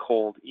using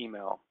cold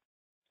email.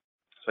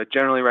 So I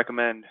generally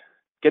recommend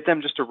get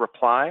them just to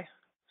reply.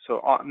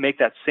 So make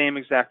that same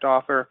exact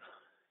offer.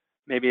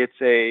 Maybe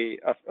it's a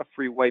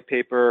free white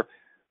paper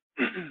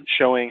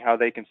showing how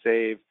they can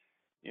save,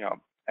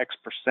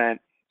 X%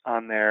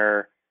 on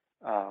their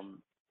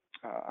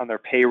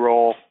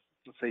payroll.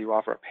 Let's say you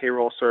offer a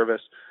payroll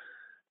service.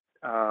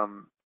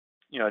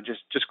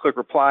 Just click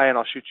reply and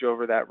I'll shoot you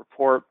over that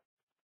report.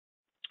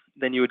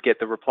 Then you would get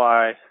the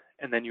reply,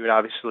 and then you would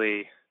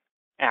obviously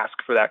ask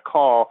for that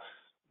call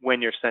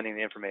when you're sending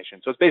the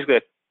information. So it's basically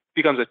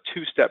becomes a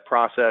two-step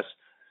process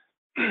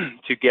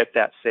to get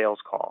that sales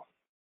call.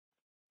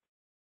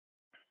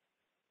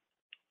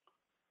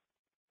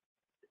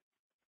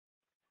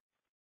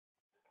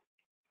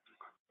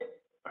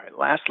 All right,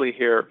 lastly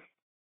here,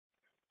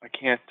 I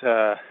can't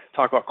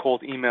talk about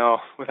cold email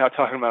without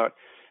talking about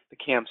the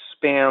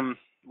CAN-SPAM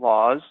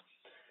laws.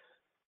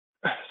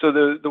 So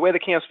the way the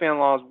CAN-SPAM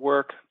laws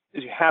work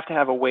is you have to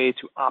have a way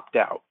to opt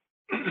out.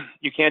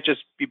 You can't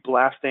just be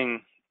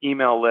blasting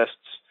email lists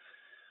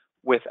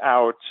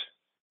without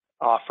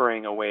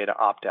offering a way to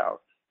opt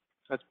out.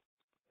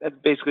 That's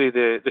basically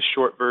the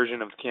short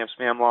version of the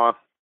CAN-SPAM law.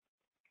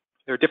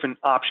 There are different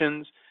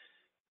options.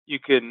 You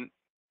can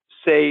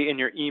say in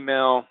your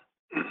email,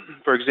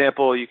 for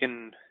example, you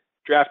can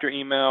draft your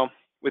email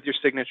with your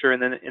signature,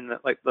 and then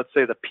let's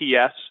say the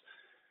PS,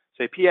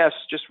 say PS,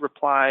 just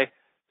reply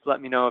to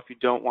let me know if you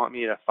don't want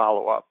me to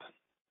follow up.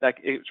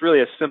 It's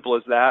really as simple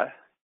as that,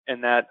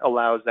 and that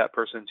allows that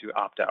person to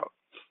opt out.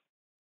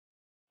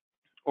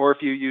 Or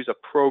if you use a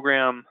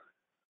program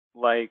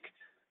like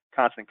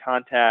Constant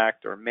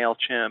Contact or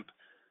MailChimp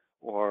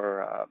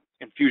or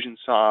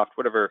Infusionsoft,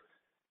 whatever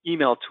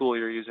email tool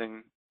you're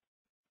using,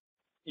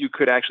 you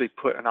could actually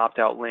put an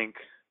opt-out link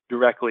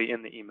directly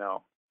in the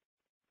email.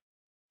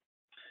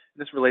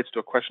 This relates to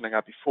a question I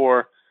got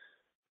before.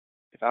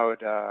 If I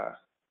would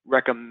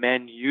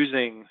recommend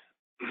using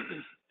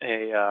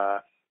a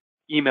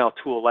email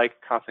tool like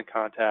Constant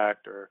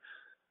Contact or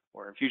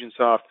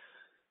Infusionsoft,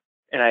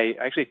 and I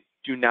actually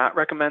do not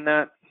recommend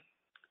that,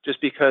 just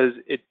because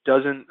it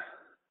doesn't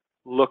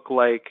look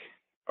like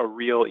a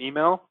real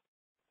email.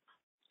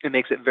 It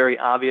makes it very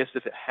obvious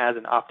if it has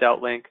an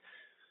opt-out link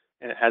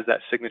and it has that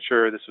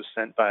signature. This was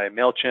sent by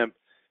MailChimp.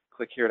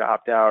 Click here to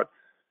opt out.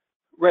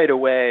 Right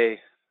away,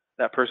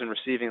 that person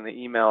receiving the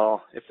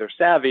email, if they're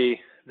savvy,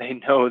 they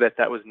know that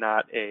that was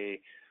not a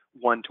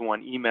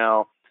one-to-one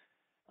email.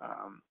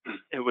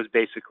 It was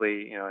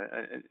basically,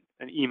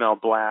 an email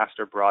blast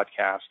or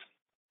broadcast.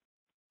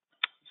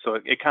 So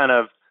it kind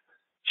of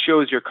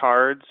shows your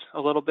cards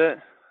a little bit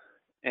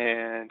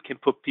and can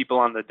put people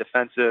on the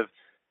defensive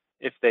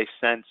if they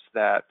sense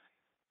that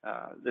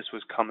this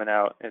was coming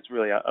out. It's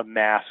really a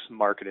mass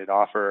marketed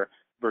offer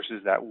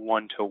versus that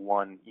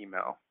one-to-one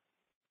email.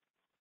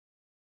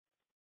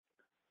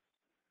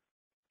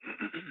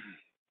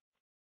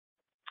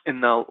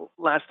 And the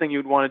last thing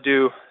you'd want to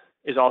do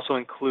is also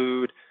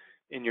include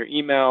in your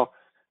email,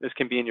 this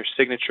can be in your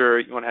signature,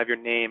 you want to have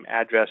your name,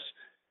 address,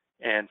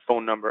 and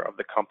phone number of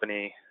the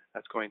company.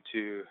 That's going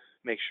to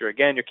make sure,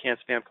 again, you're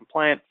CAN-SPAM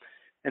compliant,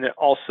 And it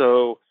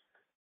also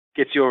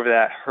gets you over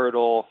that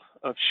hurdle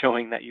of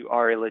showing that you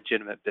are a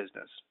legitimate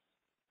business.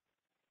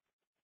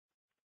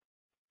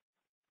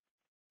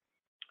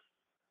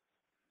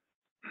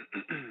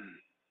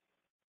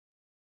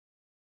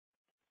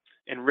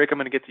 And Rick, I'm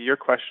going to get to your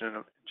question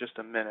in just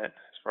a minute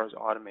as far as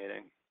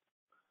automating.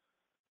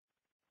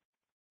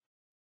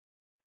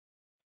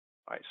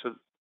 All right, so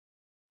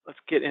let's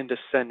get into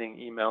sending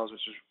emails,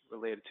 which is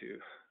related to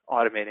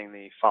automating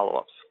the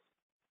follow-ups.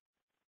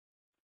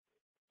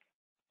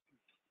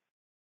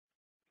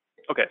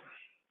 Okay,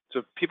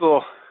 so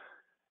people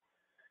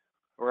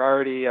were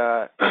already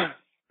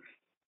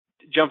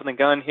jumping the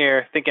gun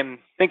here, thinking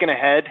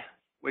ahead,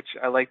 which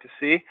I like to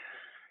see.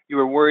 You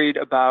were worried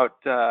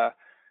about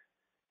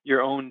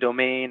your own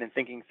domain and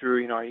thinking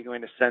through, are you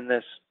going to send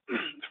this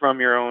from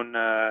your own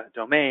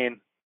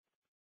domain?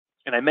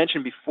 And I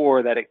mentioned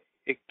before that it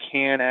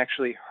can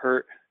actually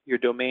hurt your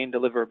domain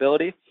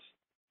deliverability.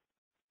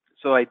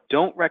 So I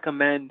don't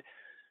recommend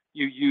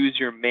you use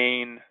your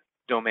main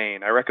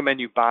domain. I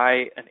recommend you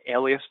buy an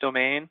alias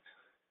domain.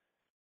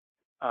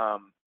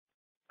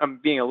 I'm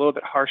being a little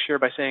bit harsh here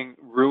by saying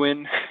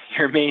ruin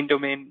your main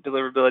domain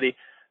deliverability.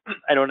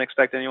 I don't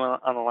expect anyone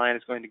on the line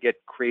is going to get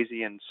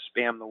crazy and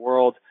spam the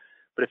world.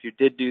 But if you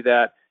did do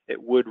that, it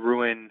would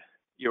ruin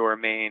your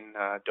main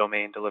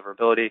domain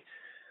deliverability.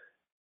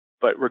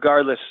 But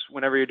regardless,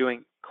 whenever you're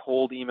doing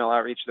cold email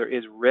outreach, there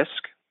is risk.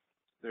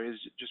 There is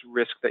just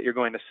risk that you're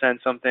going to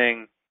send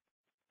something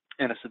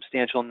and a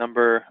substantial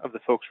number of the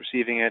folks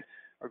receiving it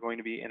are going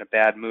to be in a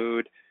bad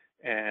mood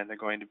and they're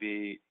going to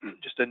be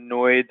just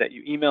annoyed that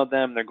you emailed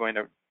them. They're going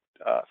to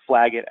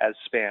flag it as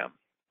spam.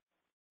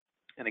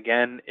 And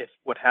again, if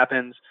what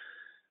happens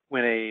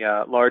when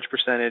a large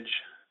percentage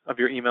of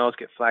your emails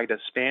get flagged as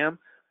spam,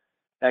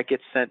 that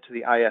gets sent to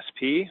the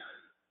ISP.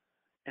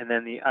 And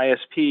then the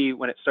ISP,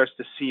 when it starts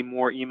to see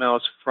more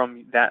emails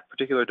from that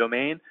particular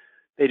domain,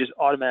 they just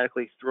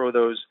automatically throw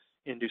those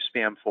into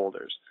spam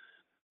folders.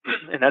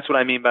 And that's what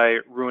I mean by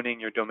ruining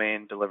your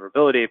domain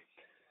deliverability.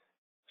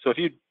 So if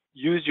you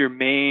use your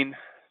main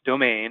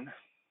domain,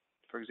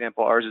 for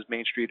example, ours is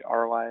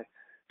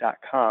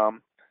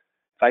mainstreetroi.com.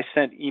 If I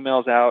sent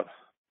emails out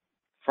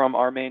from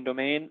our main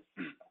domain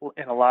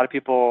and a lot of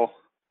people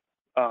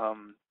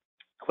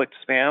clicked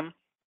spam,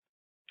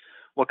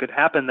 what could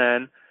happen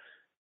then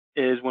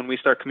is when we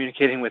start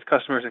communicating with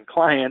customers and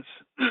clients,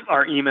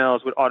 our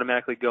emails would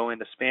automatically go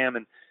into spam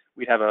and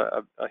we'd have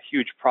a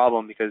huge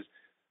problem because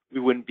we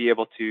wouldn't be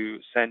able to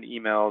send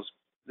emails.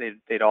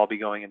 They'd all be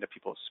going into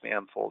people's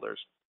spam folders.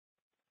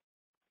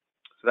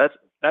 So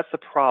that's the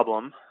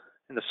problem.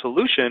 And the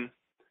solution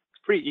is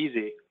pretty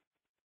easy.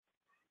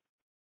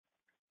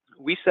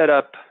 We set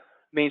up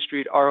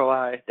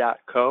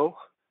mainstreetroi.co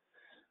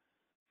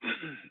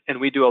and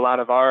we do a lot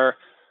of our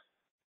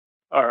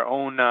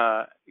own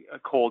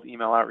cold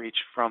email outreach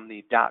from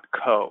the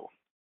 .co.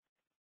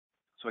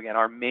 So again,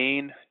 our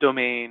main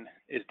domain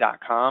is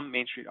 .com,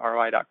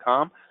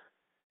 mainstreetroi.com,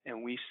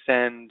 and we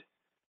send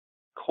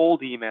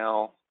cold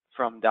email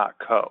from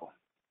 .co.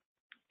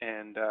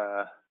 And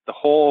the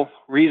whole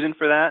reason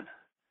for that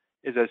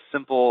is as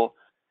simple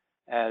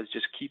as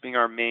just keeping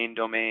our main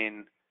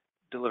domain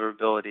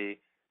deliverability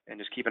and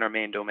just keeping our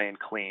main domain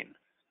clean.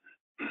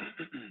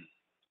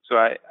 So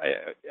I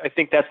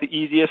think that's the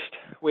easiest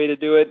way to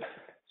do it.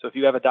 So if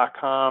you have a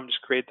 .com,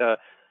 just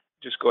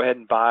go ahead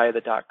and buy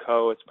the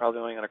 .co. It's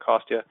probably only going to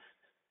cost you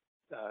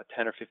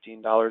 $10 or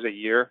 $15 a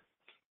year,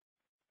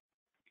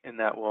 and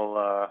that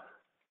will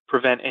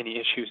prevent any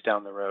issues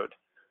down the road.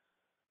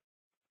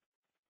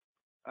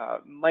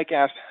 Mike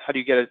asked, how do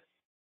you get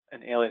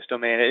an alias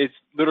domain? It's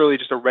literally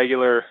just a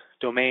regular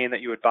domain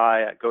that you would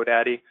buy at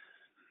GoDaddy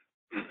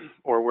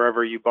or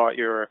wherever you bought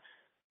your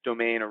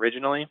domain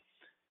originally.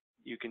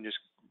 You can just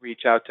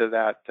reach out to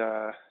that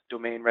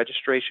domain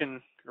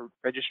registration or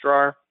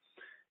registrar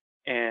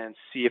and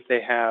see if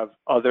they have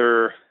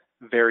other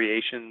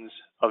variations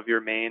of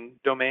your main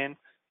domain.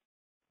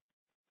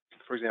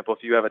 For example,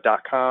 if you have a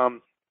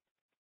 .com,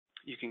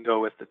 you can go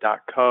with the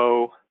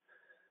 .co.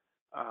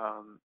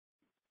 I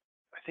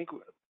think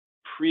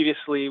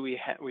previously we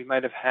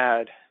might have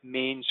had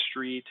Main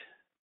Street,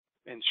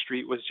 and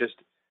Street was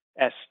just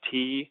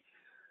ST,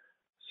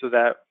 so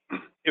that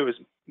it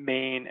was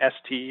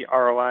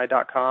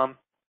mainstroi.com.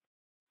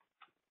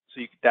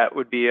 So that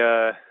would be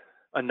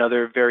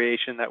another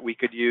variation that we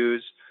could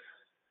use.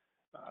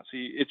 So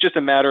it's just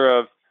a matter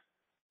of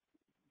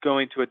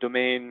going to a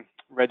domain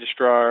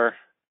registrar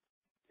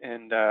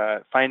and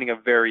finding a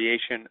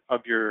variation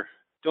of your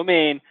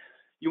domain.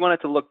 You want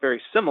it to look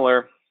very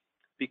similar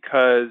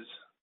because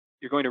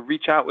you're going to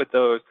reach out with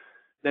those.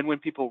 Then when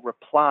people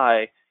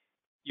reply,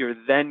 you're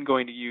then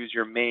going to use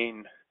your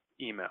main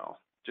email,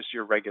 just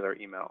your regular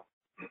email.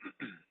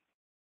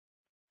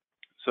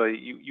 So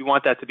you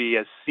want that to be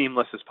as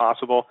seamless as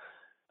possible.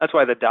 That's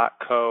why the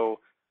 .co,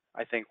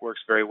 I think,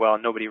 works very well.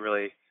 Nobody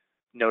really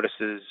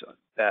notices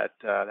that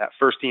that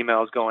first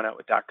email is going out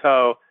with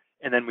 .co,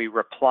 and then we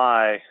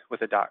reply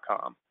with a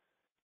 .com.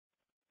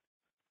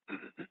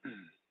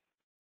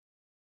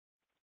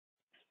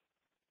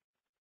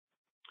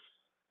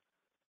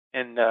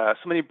 And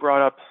somebody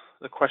brought up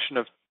the question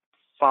of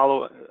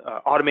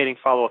automating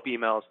follow-up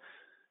emails.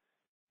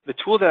 The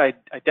tool that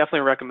I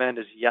definitely recommend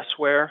is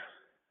Yesware,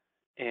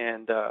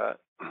 and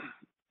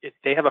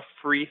they have a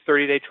free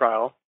 30-day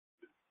trial.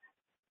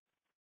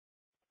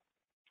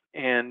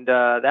 And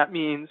that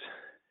means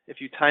if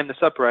you time this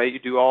up right, you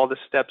do all the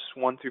steps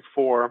 1 through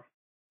 4,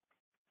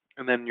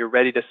 and then you're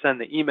ready to send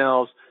the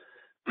emails,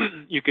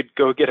 you could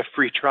go get a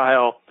free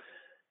trial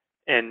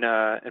and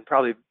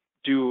probably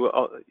do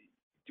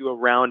a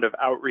round of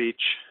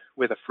outreach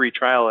with a free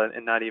trial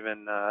and not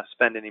even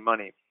spend any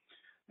money.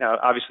 Now,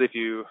 obviously, if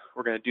you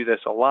were going to do this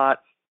a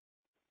lot,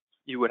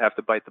 you would have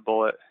to bite the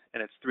bullet,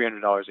 and it's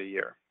 $300 a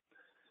year.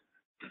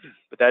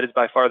 But that is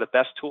by far the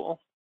best tool.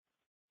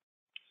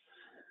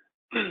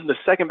 The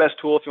second best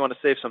tool, if you want to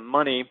save some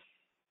money,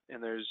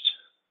 and there's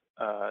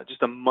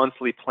just a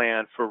monthly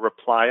plan for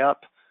ReplyUp,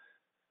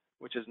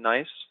 which is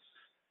nice.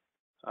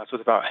 So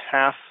it's about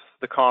half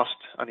the cost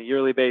on a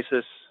yearly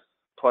basis.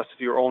 Plus, if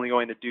you're only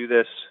going to do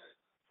this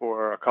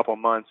for a couple of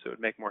months, it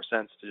would make more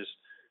sense to just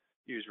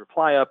use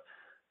ReplyUp.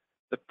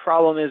 The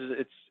problem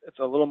is it's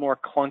a little more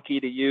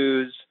clunky to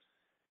use,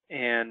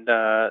 and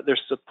their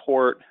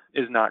support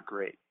is not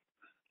great.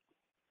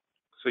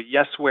 So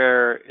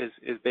Yesware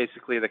is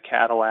basically the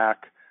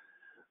Cadillac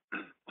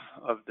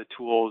of the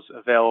tools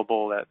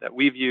available that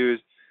we've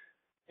used,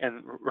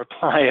 and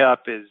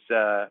ReplyUp is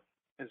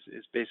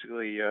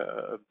basically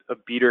a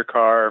beater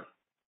car.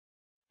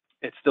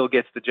 It still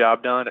gets the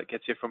job done. It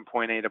gets you from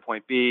point A to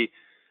point B,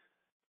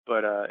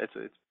 but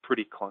it's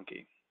pretty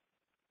clunky.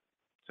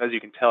 So as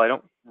you can tell, I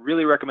don't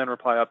really recommend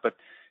ReplyUp, but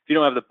if you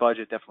don't have the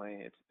budget,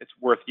 definitely it's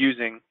worth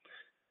using.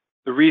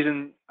 The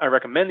reason I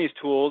recommend these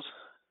tools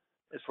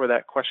is for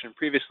that question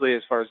previously,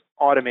 as far as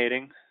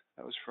automating.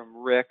 That was from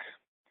Rick.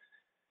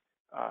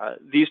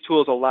 These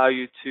tools allow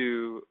you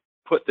to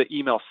put the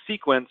email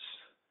sequence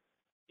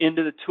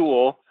into the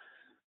tool,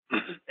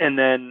 and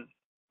then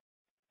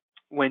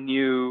when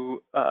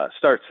you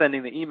start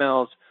sending the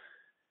emails,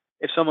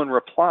 if someone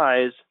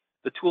replies,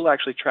 the tool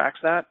actually tracks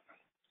that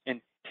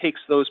and takes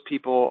those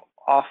people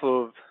off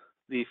of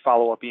the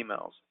follow-up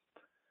emails.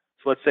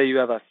 So let's say you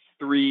have a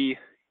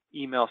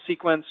 3-email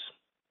sequence,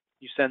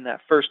 you send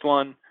that first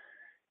one,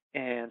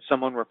 and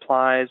someone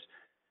replies.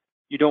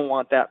 You don't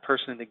want that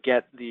person to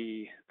get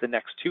the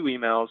next 2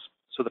 emails,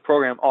 so the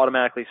program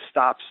automatically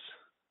stops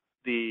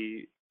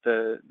the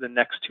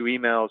next 2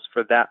 emails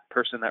for that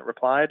person that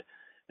replied,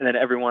 and then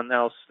everyone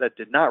else that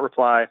did not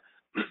reply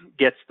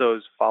gets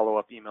those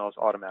follow-up emails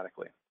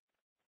automatically.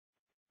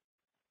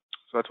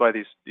 So that's why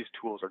these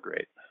tools are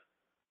great.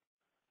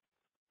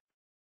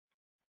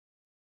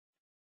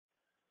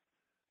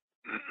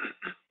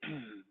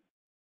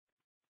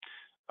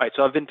 All right,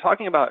 so I've been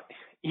talking about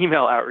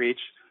email outreach.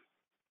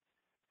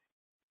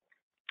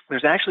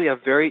 There's actually a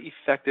very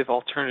effective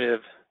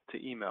alternative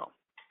to email,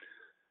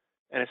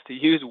 and it's to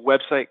use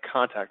website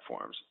contact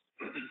forms.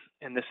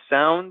 And this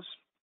sounds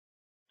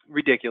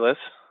ridiculous.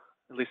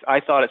 At least I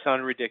thought it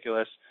sounded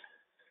ridiculous.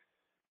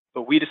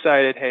 But we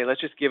decided, hey,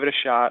 let's just give it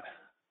a shot,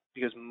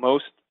 because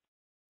most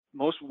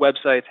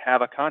websites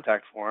have a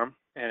contact form,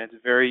 and it's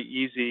very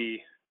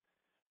easy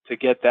to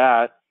get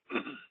that.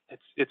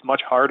 It's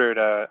much harder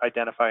to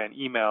identify an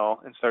email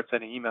and start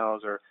sending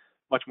emails, or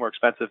much more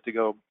expensive to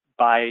go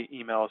buy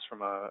emails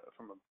from a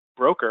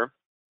broker.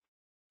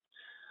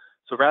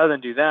 So rather than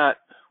do that,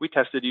 we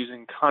tested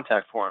using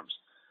contact forms,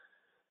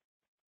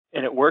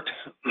 and it worked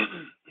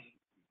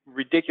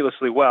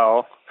ridiculously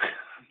well.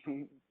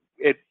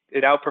 It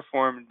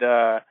outperformed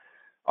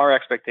our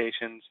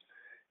expectations,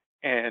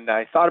 and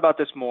I thought about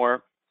this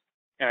more,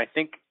 and I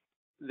think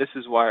this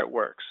is why it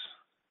works.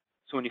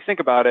 So when you think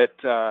about it,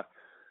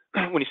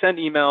 when you send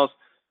emails,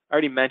 I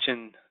already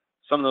mentioned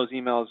some of those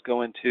emails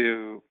go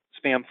into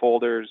spam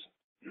folders.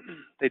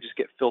 They just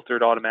get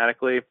filtered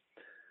automatically.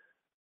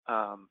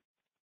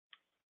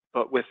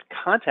 But with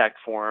contact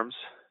forms,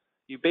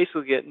 you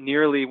basically get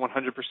nearly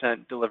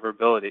 100%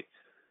 deliverability.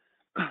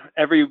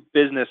 Every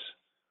business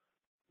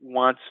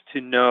wants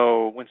to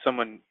know when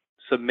someone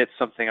submits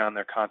something on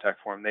their contact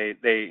form.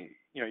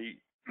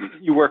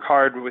 You work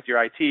hard with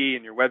your IT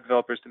and your web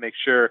developers to make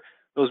sure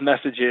those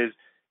messages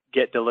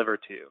get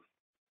delivered to you,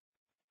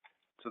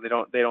 so they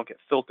don't get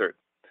filtered.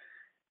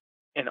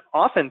 And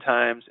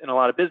oftentimes, in a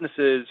lot of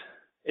businesses,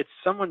 it's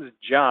someone's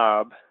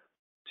job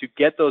to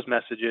get those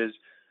messages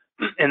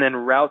and then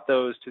route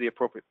those to the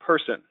appropriate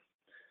person.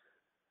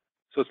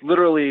 So it's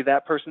literally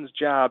that person's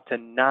job to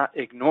not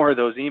ignore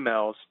those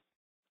emails.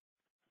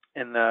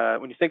 And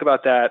when you think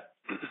about that,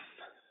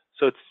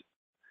 so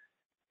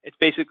it's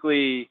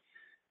basically,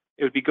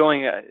 it would be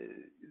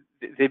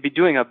they'd be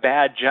doing a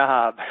bad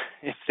job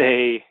if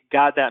they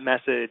got that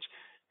message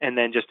and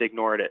then just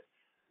ignored it.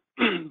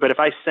 But if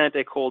I sent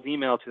a cold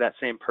email to that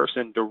same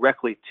person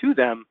directly to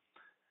them,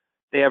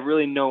 they have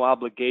really no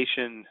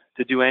obligation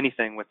to do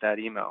anything with that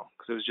email,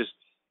 because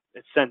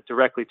it's sent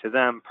directly to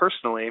them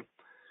personally.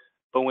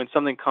 But when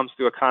something comes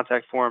through a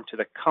contact form to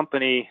the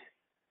company,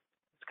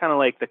 it's kind of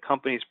like the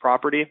company's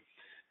property,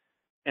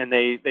 and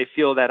they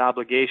feel that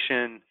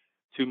obligation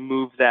to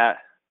move that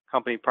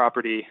company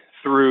property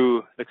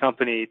through the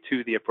company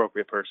to the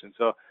appropriate person.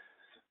 So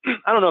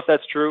I don't know if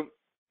that's true.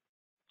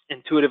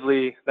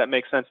 Intuitively, that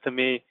makes sense to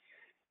me.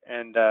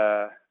 And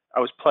I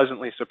was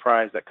pleasantly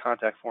surprised that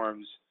contact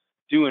forms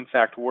do in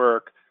fact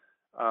work.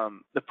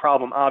 The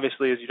problem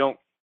obviously is you don't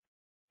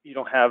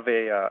have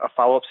a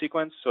follow-up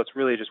sequence, so it's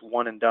really just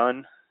one and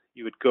done.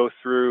 You would go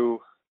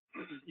through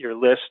your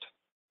list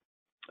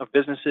of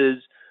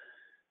businesses,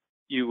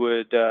 you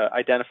would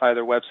identify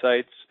their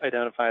websites,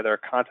 identify their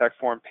contact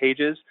form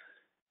pages,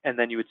 and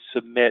then you would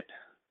submit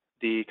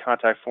the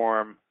contact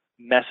form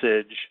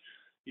message.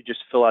 You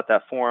just fill out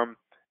that form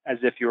as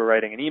if you were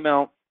writing an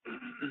email,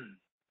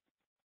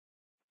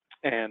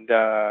 and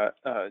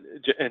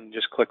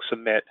just click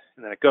submit,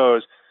 and then it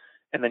goes,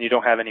 and then you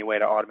don't have any way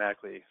to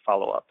automatically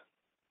follow up.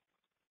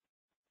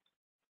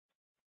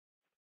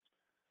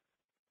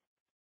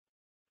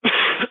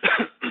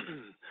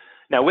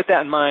 Now, with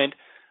that in mind,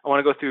 I want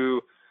to go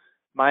through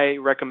my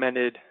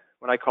recommended,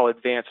 what I call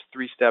advanced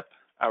 3-step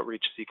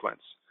outreach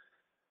sequence.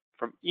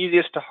 From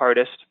easiest to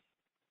hardest,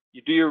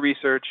 you do your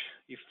research,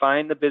 you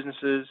find the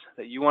businesses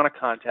that you want to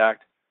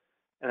contact,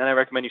 and then I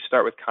recommend you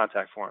start with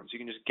contact forms. You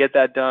can just get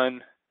that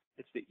done.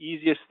 It's the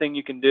easiest thing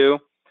you can do.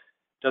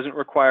 Doesn't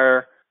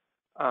require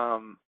a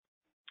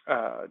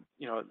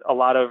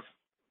lot of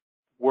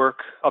work,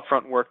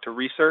 upfront work to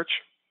research.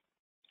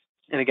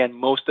 And again,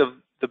 most of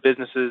the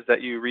businesses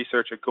that you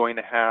research are going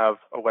to have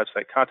a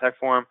website contact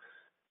form,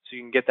 so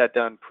you can get that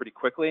done pretty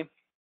quickly.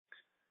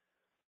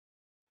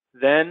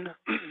 Then,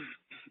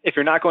 if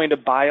you're not going to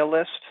buy a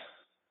list,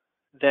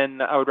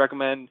 then I would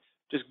recommend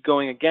just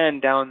going again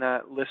down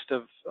that list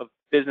of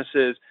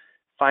businesses,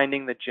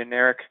 finding the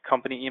generic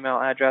company email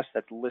address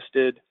that's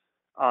listed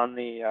on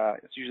the,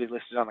 it's usually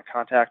listed on the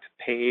contact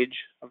page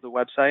of the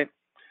website.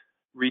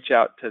 Reach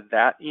out to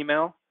that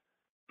email.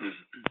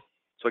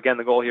 So again,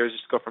 the goal here is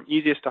just to go from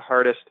easiest to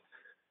hardest,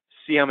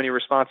 see how many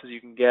responses you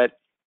can get,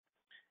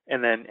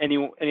 and then any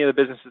of the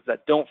businesses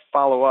that don't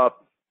follow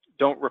up,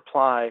 don't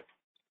reply,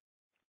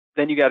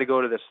 then you got to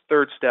go to this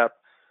third step,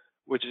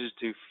 which is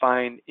to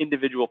find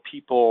individual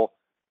people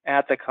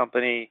at the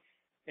company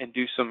and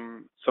do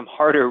some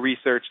harder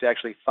research to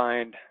actually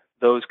find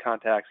those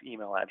contacts'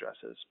 email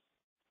addresses.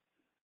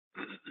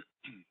 All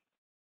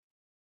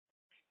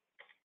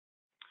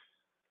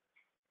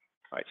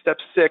right, step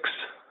 6.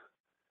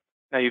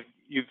 Now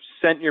you've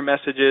sent your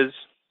messages.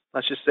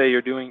 Let's just say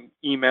you're doing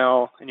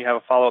email and you have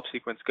a follow-up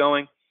sequence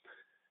going.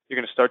 You're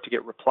going to start to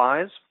get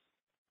replies.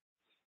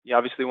 You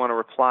obviously want to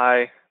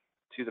reply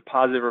to the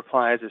positive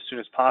replies as soon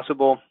as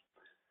possible.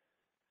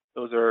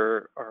 Those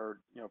are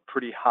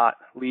pretty hot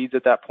leads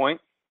at that point.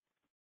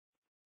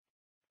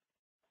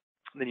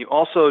 And then you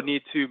also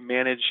need to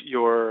manage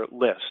your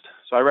list.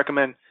 So I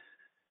recommend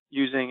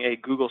using a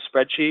Google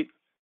spreadsheet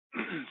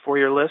for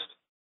your list.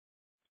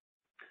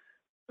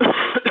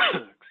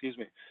 Excuse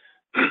me.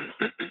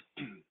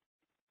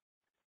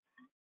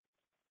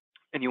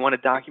 And you want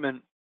to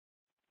document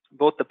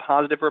both the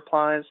positive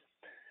replies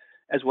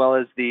as well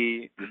as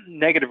the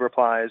negative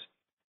replies.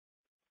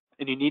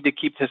 And you need to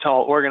keep this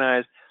all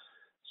organized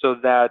so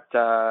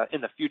that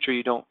in the future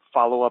you don't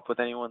follow up with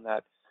anyone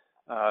that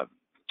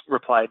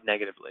replied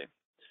negatively.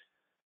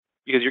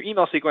 Because your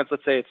email sequence,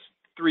 let's say it's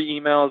 3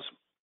 emails,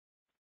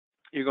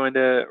 you're going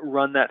to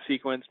run that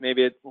sequence,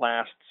 maybe it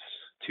lasts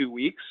 2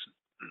 weeks.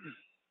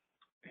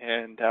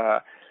 And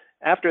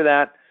after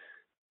that,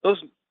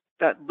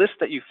 that list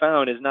that you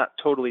found is not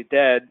totally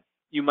dead.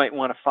 You might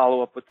want to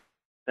follow up with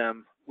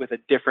them with a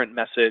different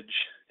message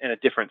and a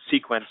different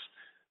sequence,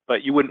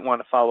 but you wouldn't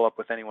want to follow up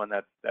with anyone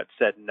that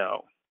said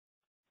no,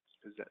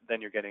 because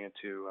then you're getting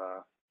into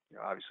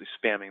obviously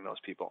spamming those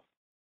people.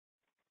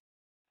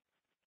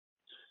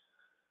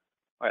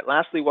 All right,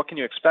 lastly, what can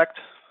you expect?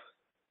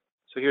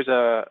 So here's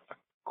a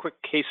quick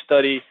case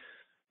study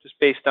just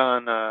based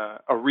on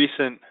a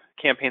recent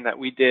campaign that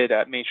we did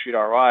at Main Street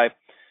ROI.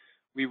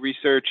 We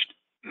researched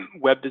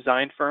web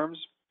design firms,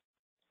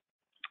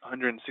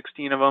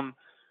 116 of them,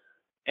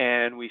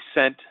 and we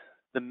sent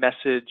the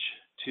message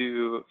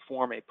to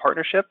form a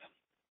partnership.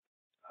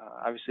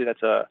 Obviously,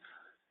 that's a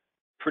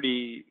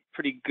pretty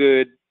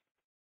good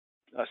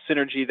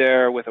synergy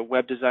there with a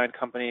web design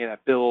company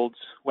that builds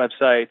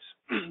websites.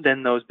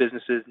 Then those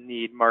businesses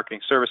need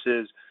marketing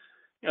services.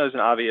 There's an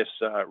obvious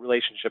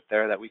relationship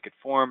there that we could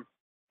form.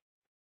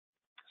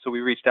 So we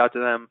reached out to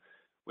them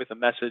with a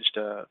message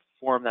to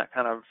form that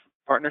kind of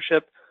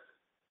partnership,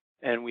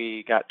 and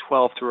we got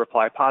 12 to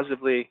reply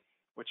positively,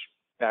 which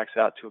backs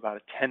out to about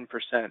a 10%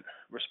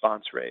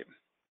 response rate.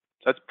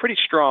 So that's pretty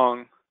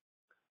strong.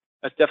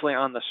 That's definitely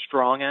on the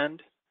strong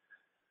end.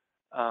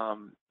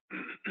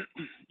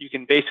 You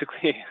can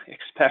basically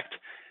expect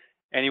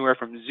anywhere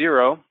from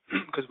 0,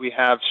 because we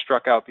have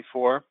struck out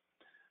before,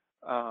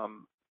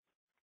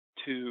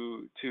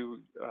 to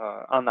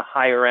on the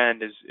higher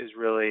end is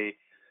really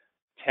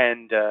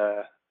 10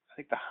 to, I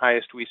think the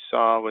highest we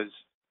saw was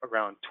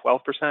around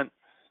 12%.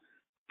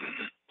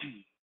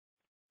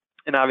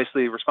 And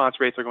obviously response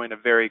rates are going to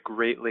vary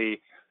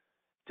greatly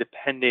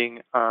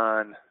depending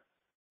on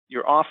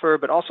your offer,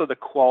 but also the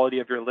quality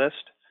of your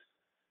list.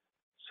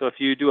 So if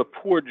you do a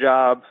poor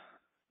job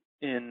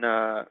in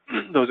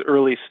those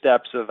early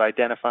steps of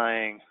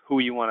identifying who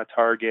you want to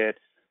target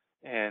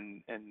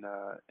and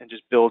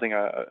just building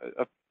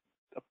a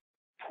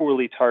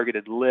poorly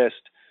targeted list,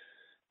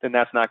 then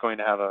that's not going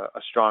to have a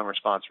strong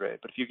response rate.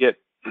 But if you get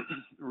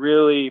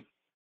really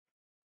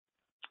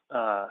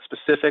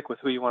specific with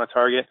who you want to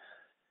target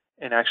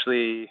and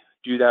actually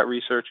do that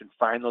research and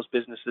find those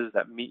businesses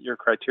that meet your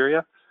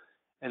criteria,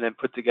 and then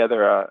put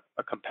together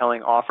a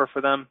compelling offer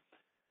for them,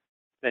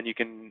 then you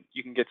can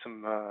get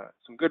some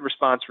good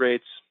response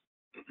rates.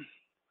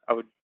 I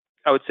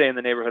would say in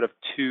the neighborhood of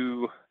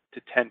 2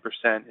 to 10%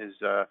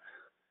 is a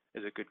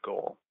good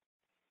goal.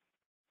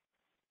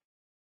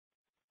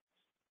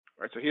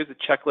 All right, so here's the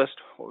checklist,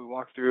 what we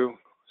walked through.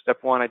 Step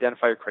 1,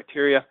 identify your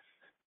criteria.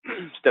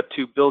 Step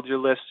 2, build your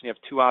list. You have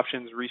 2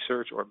 options,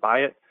 research or buy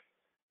it.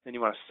 Then you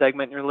want to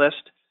segment your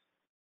list.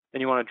 Then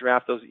you want to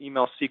draft those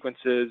email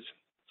sequences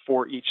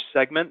for each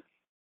segment.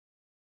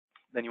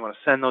 Then you want to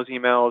send those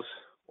emails,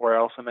 or I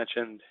also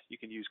mentioned you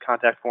can use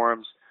contact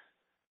forms.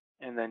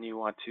 And then you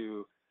want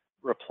to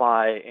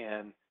reply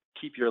and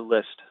keep your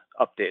list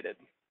updated.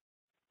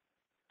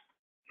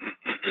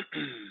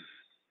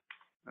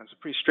 That's a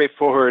pretty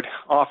straightforward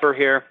offer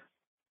here.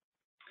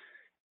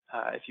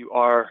 If you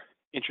are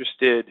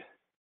interested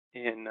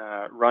in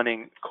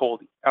running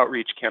cold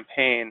outreach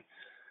campaign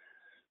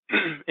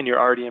and you're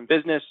already in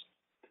business,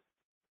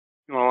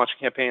 you want to launch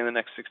a campaign in the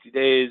next 60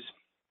 days,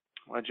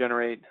 you want to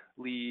generate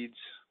leads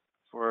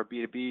for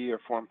B2B or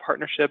form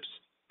partnerships.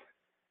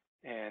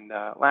 And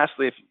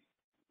lastly, if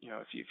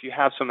you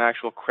have some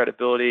actual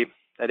credibility,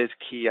 that is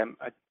key.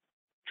 I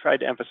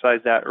tried to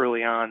emphasize that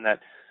early on,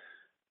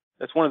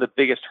 that's one of the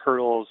biggest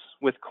hurdles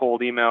with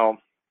cold email.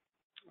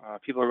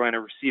 People are going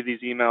to receive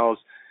these emails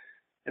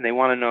and they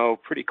want to know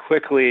pretty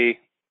quickly,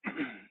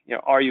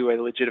 are you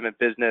a legitimate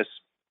business?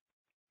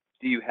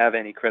 Do you have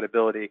any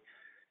credibility?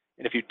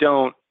 And if you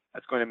don't,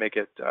 that's going to make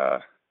it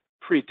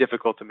pretty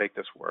difficult to make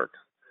this work.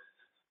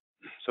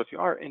 So if you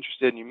are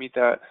interested and you meet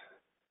that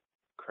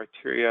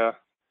criteria, I'm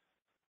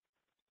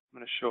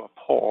going to show a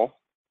poll.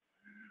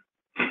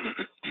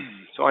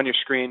 So on your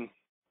screen,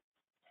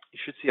 you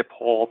should see a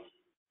poll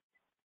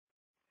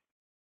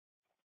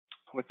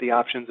with the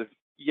options of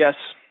yes,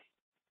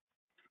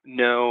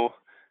 no,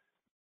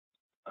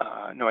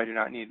 no, I do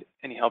not need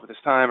any help at this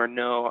time, or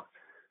no,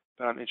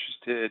 but I'm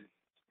interested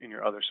in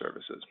your other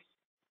services.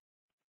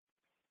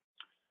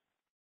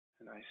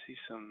 And I see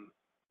some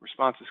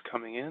responses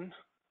coming in.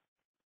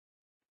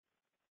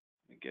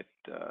 Let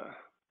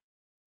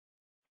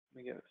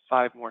me get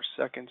 5 more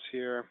seconds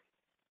here.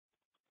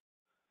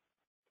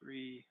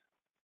 3,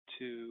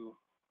 2,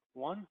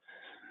 1.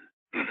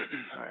 All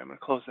right, I'm going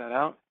to close that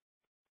out.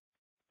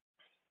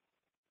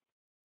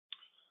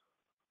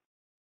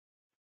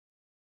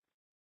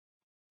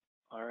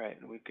 All right,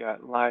 and we've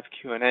got live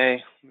Q&A.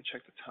 Let me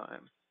check the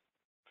time.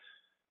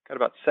 Got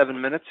about 7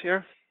 minutes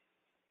here.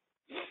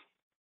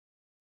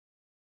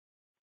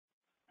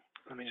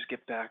 Let me just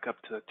get back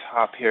up to the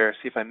top here,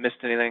 see if I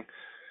missed anything.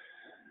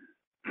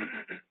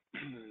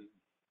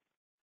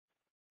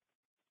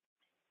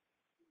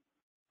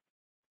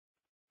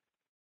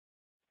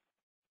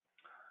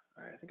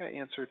 All right, I think I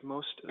answered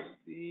most of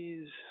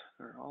these,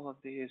 or all of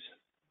these.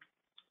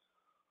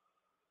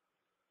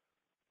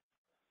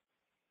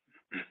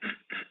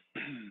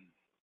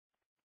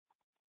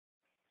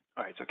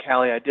 All right, so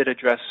Callie, I did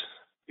address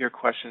your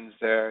questions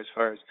there as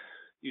far as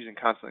using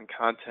constant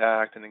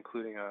contact and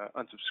including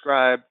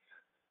unsubscribe.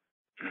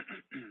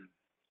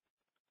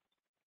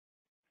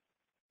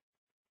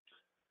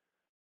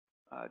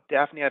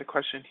 Daphne had a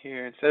question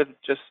here. Instead of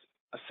just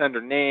a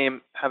sender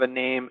name, have a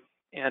name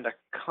and a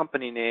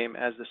company name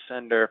as the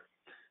sender.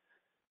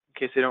 In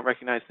case they don't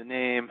recognize the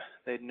name,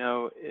 they'd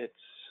know it's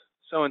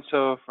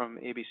so-and-so from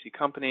ABC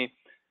Company.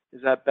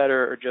 Is that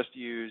better, or just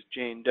use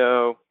Jane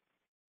Doe?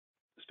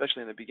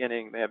 Especially in the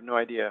beginning, they have no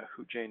idea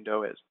who Jane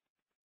Doe is.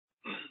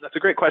 That's a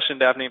great question,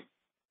 Daphne.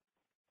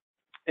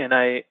 And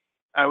I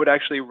would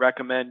actually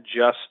recommend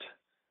just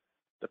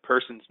the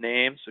person's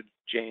name, so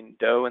Jane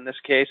Doe in this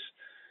case,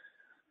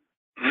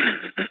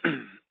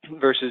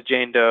 versus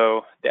Jane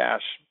Doe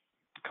dash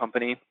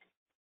company.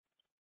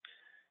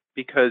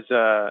 Because,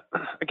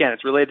 again,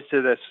 it's related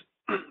to this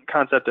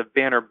concept of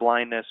banner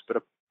blindness,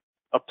 but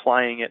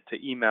applying it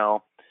to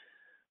email.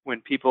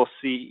 When people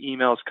see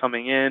emails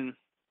coming in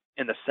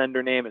and the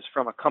sender name is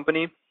from a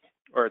company,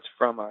 or it's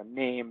from a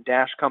name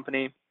dash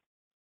company,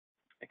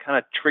 it kind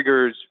of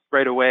triggers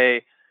right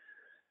away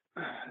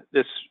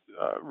this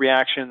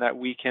reaction that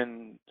we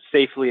can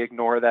safely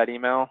ignore that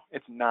email.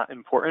 It's not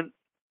important.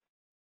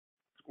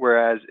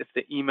 Whereas if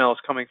the email is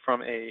coming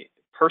from a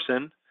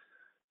person,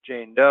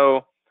 Jane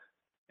Doe,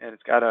 and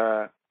it's got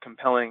a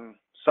compelling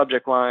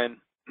subject line,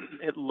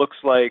 it looks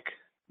like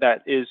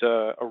that is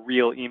a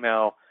real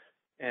email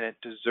and it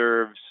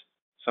deserves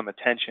some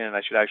attention, and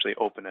I should actually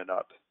open it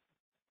up.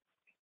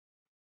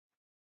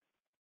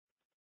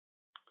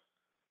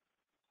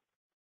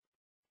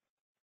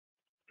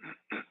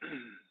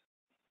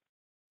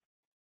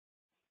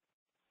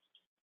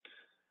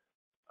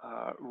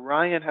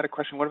 Ryan had a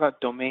question. What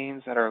about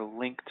domains that are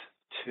linked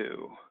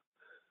to?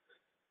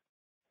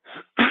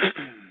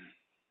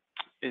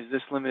 Is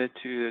this limited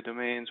to the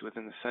domains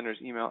within the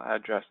sender's email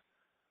address?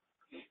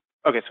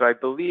 Okay, so I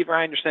believe,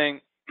 Ryan, you're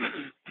saying,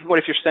 what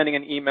if you're sending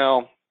an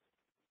email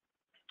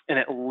and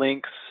it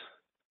links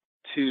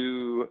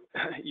to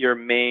your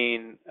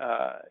main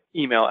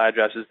email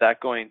address? Is that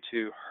going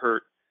to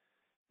hurt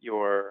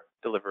your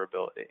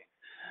deliverability?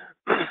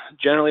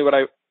 Generally, what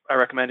I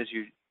recommend is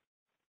you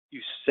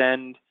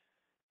send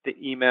the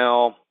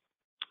email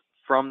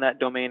from that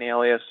domain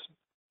alias,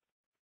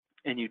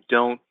 and you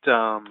don't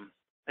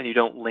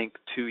link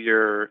to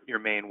your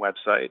main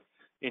website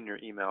in your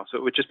email. So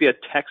it would just be a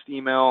text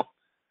email,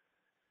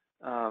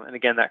 and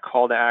again, that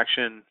call to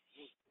action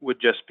would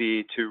just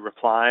be to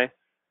reply.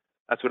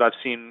 That's what I've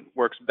seen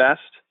works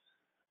best.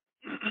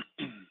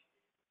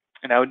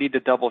 And I would need to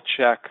double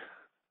check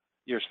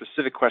your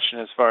specific question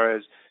as far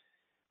as,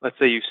 let's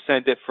say you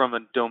sent it from a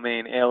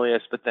domain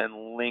alias, but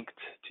then linked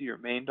to your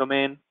main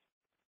domain.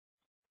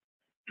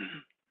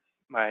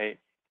 My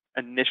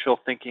initial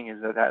thinking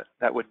is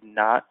that would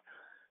not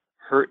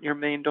hurt your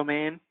main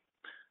domain,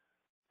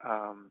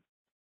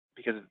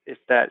 because if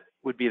that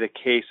would be the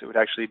case, it would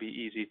actually be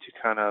easy to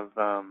kind of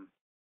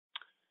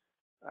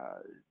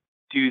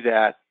do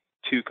that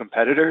to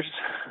competitors.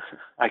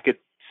 I could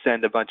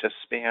send a bunch of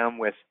spam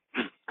with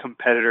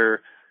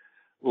competitor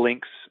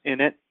links in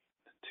it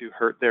to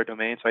hurt their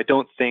domain. So I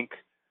don't think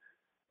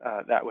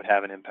that would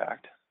have an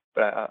impact,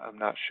 but I'm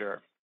not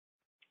sure.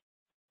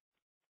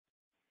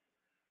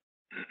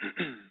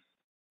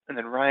 And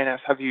then Ryan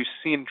asks, have you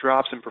seen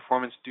drops in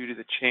performance due to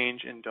the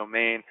change in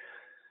domain?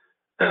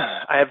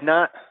 I have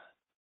not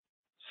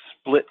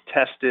split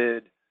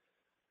tested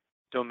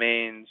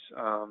domains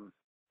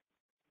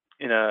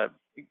in a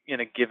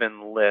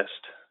given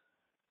list.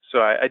 So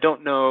I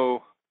don't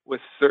know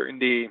with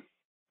certainty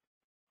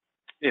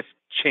if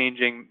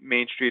changing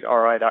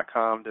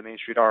mainstreetROI.com to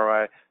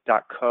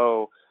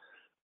mainstreetroi.co,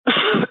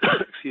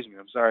 excuse me,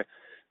 I'm sorry,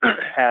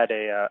 had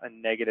a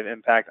negative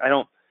impact.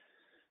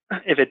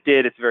 If it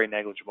did, it's very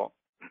negligible.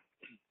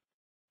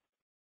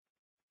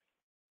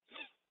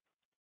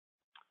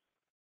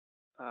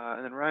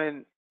 And then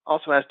Ryan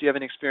also asked, do you have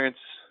any experience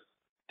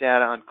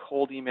data on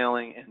cold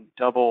emailing and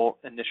double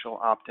initial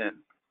opt-in?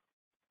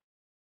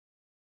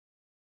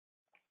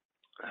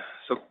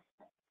 So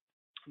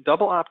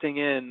double opting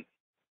in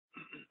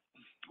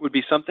would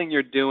be something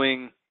you're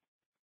doing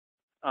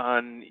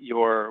on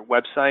your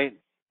website.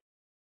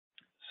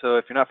 So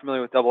if you're not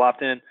familiar with double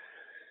opt-in,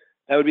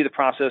 that would be the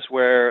process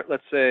where,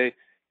 let's say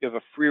you have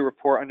a free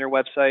report on your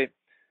website,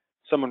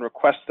 someone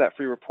requests that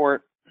free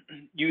report,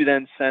 you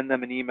then send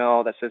them an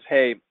email that says,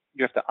 hey,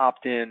 you have to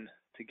opt in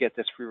to get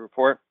this free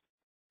report.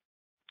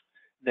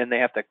 Then they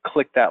have to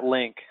click that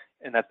link,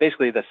 and that's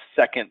basically the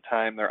second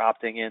time they're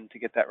opting in to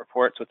get that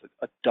report, so it's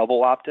a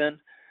double opt-in.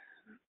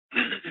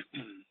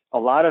 A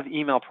lot of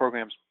email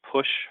programs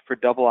push for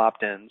double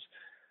opt-ins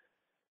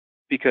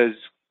because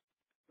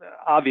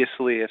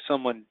obviously if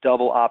someone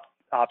double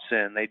opts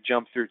in, they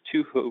jump through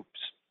two hoops.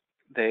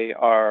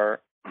 They're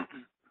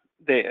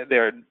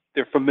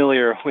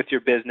familiar with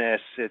your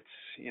business. It's,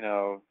 you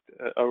know,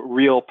 a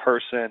real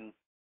person.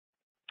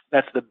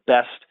 That's the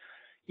best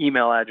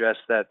email address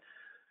that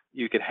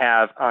you could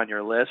have on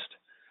your list.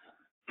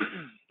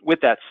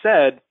 With that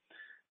said,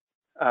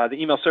 the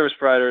email service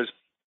providers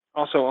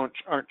also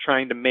aren't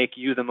trying to make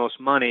you the most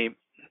money.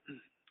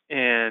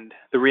 And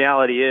the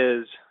reality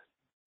is,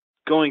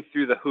 going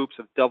through the hoops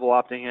of double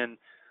opting in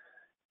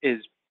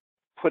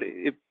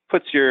it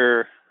puts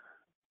your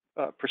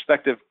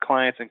prospective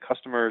clients and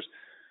customers,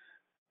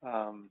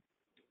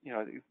 you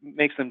know, it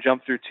makes them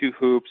jump through two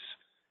hoops,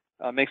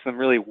 makes them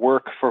really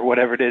work for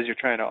whatever it is you're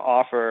trying to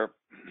offer.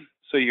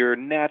 So you're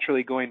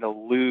naturally going to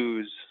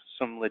lose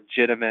some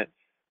legitimate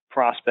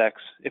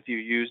prospects if you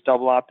use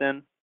double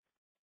opt-in.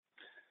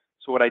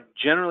 So what I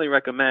generally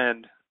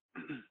recommend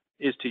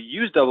is to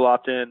use double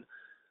opt-in,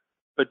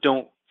 but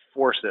don't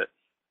force it.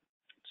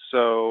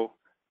 So,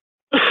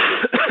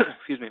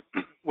 excuse me,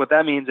 what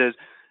that means is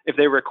if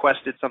they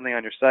requested something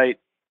on your site,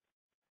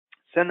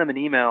 send them an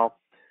email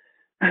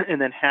and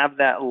then have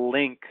that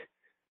link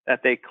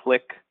that they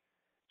click,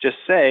 just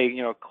say,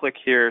 you know, click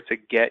here to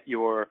get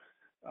your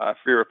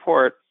free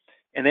report,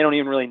 and they don't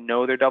even really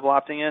know they're double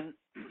opting in.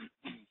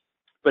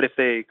 But if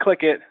they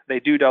click it, they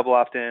do double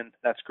opt in,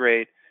 that's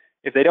great.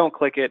 If they don't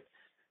click it,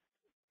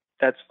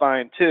 that's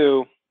fine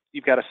too.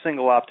 You've got a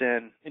single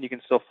opt-in and you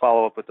can still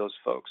follow up with those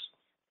folks.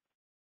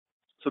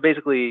 So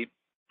basically,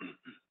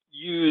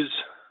 use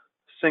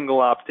single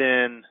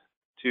opt-in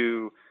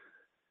to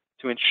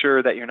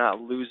ensure that you're not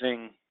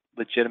losing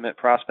legitimate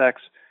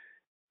prospects,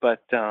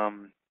 but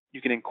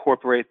you can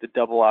incorporate the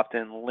double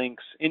opt-in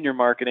links in your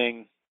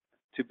marketing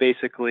to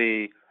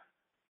basically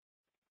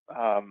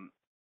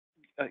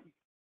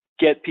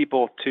get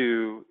people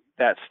to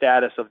that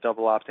status of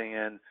double opting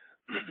in,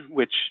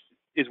 which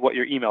is what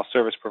your email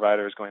service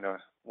provider is going to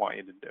want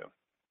you to do.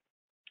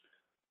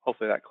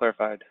 Hopefully that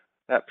clarified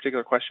that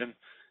particular question.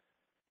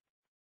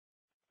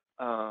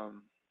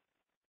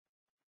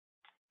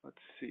 Let's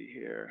see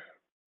here.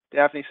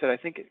 Daphne said, I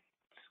think it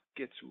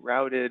gets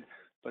routed,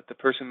 but the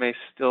person may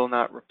still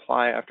not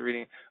reply after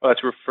reading. Oh,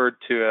 that's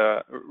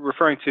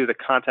referring to the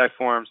contact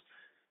forms.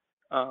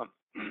 No,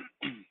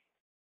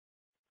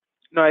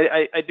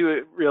 I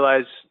do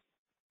realize,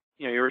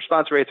 your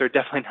response rates are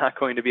definitely not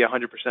going to be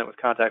 100% with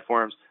contact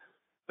forms,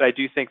 but I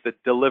do think the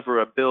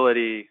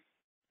deliverability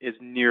is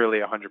nearly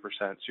 100%.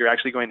 So you're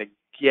actually going to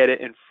get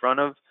it in front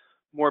of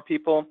more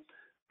people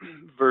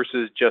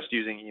versus just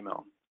using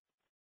email.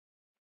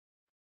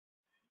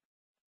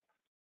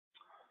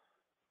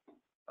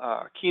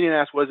 Keenan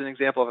asked, what is an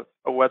example of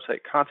a website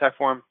contact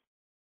form?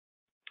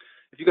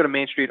 If you go to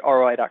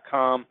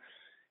mainstreetroi.com,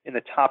 in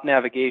the top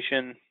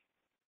navigation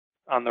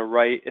on the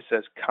right, it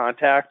says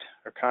contact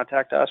or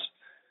contact us.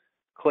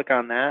 Click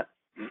on that.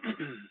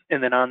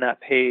 And then on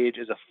that page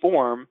is a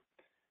form.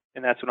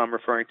 And that's what I'm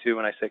referring to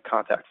when I say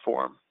contact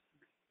form.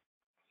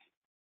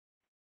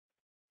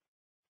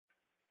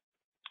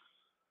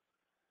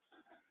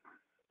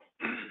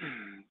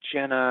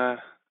 Jenna,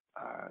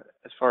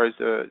 as far as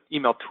the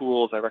email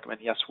tools, I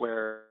recommend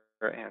Yesware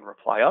and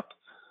ReplyUp.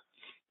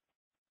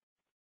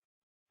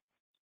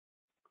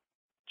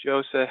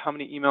 Joe said, how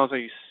many emails are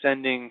you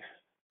sending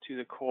to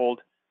the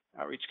cold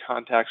outreach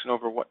contacts and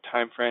over what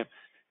time frame?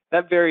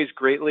 That varies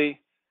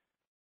greatly.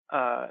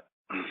 So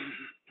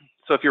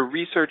if you're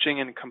researching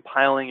and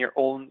compiling your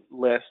own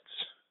lists,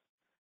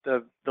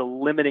 the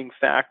limiting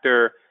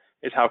factor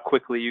is how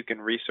quickly you can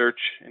research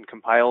and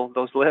compile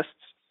those lists.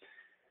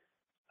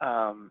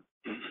 And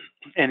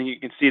you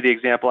can see the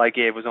example I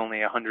gave was only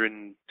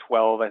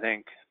 112, I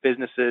think,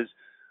 businesses.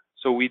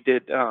 So we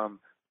did, I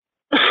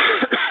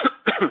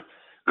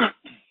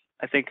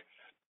think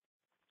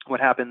what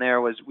happened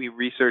there was we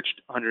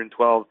researched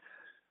 112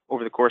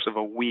 over the course of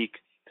a week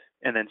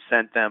and then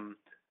sent them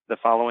the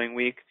following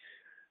week.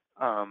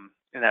 And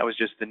that was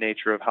just the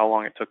nature of how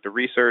long it took to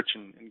research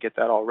and get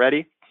that all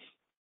ready.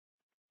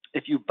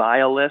 If you buy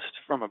a list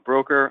from a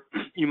broker,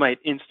 you might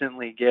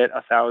instantly get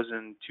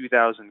 1,000,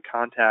 2,000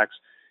 contacts,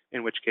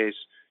 in which case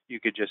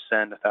you could just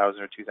send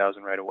 1,000 or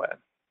 2,000 right away.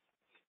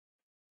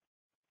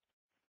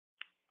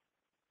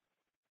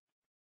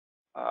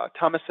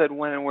 Thomas said,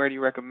 when and where do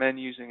you recommend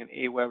using an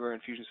Aweber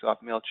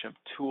Infusionsoft MailChimp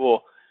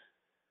tool?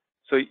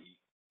 So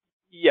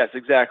yes,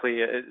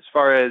 exactly. As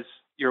far as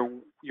your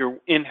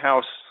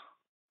in-house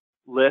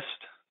list,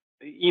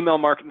 email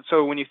marketing.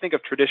 So when you think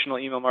of traditional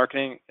email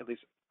marketing, at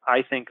least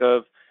I think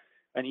of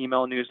an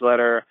email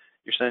newsletter.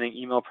 You're sending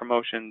email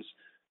promotions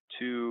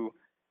to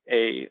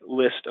a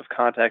list of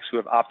contacts who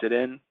have opted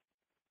in.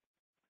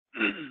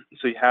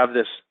 So you have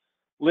this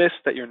list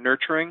that you're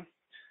nurturing,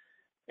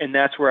 and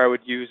that's where I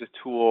would use a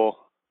tool,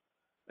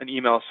 an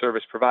email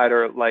service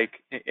provider like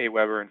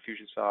Aweber,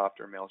 Infusionsoft,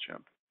 or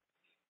MailChimp.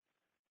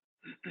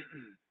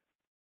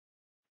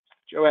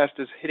 Joe asked,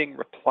 does hitting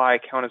reply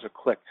count as a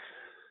click?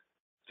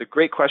 It's a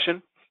great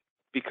question,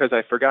 because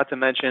I forgot to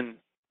mention,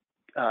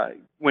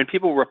 when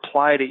people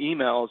reply to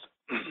emails,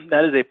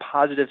 that is a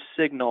positive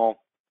signal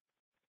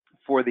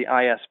for the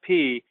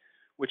ISP,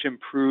 which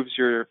improves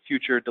your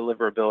future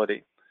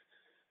deliverability.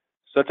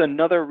 So that's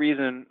another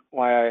reason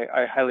why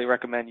I highly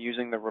recommend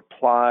using the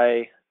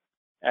reply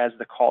as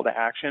the call to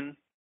action,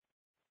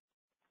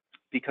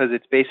 because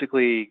it's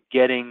basically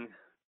getting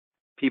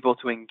people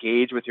to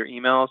engage with your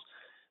emails.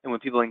 And when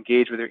people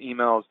engage with your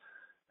emails,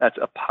 that's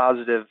a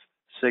positive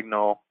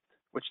signal,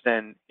 which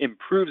then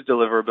improves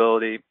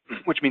deliverability,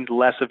 which means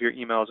less of your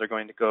emails are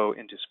going to go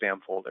into spam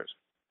folders.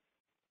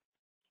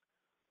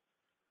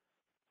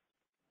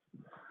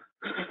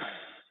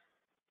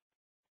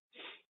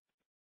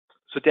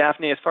 So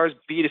Daphne, as far as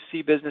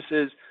B2C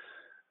businesses,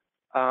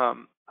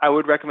 I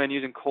would recommend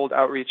using cold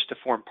outreach to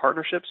form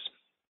partnerships.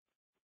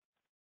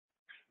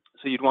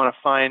 So you'd want to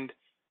find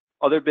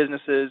other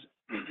businesses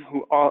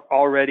who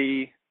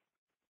already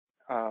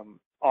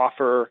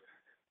offer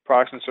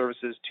products and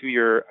services to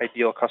your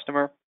ideal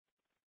customer.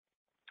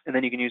 And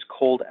then you can use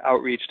cold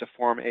outreach to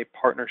form a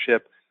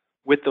partnership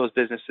with those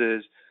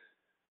businesses,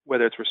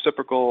 whether it's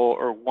reciprocal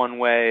or one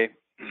way.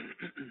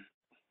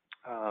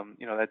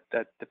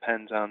 That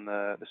depends on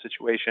the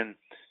situation.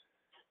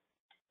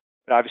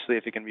 But obviously,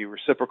 if it can be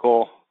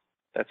reciprocal,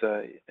 that's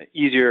an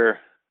easier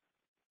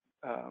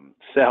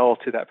sell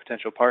to that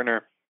potential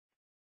partner.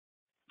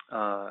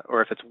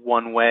 Or if it's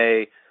one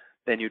way,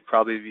 then you'd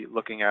probably be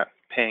looking at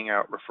paying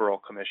out referral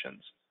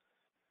commissions.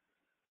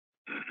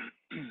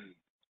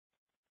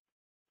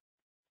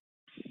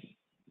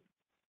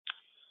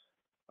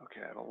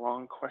 Okay, I have a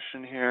long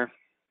question here.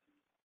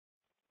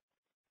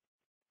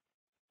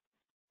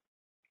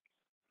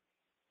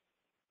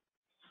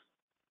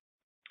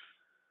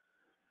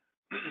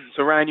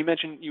 So Ryan, you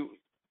mentioned you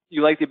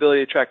like the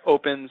ability to track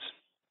opens.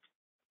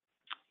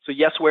 So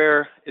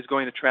Yesware is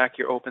going to track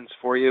your opens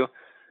for you.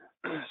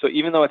 So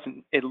even though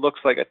it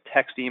looks like a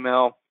text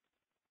email,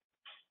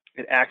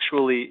 it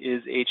actually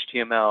is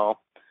HTML,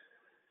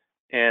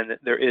 and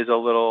there is a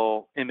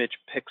little image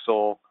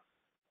pixel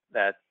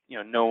that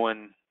no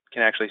one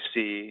can actually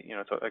see.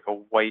 It's like a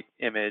white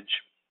image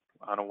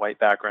on a white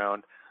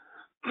background,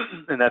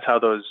 and that's how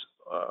those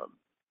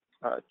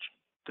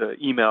the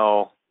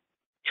email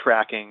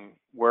tracking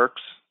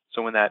works.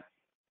 So when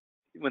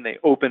they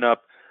open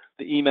up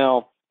the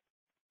email,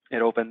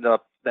 it opens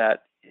up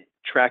that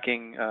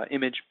tracking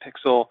image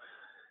pixel,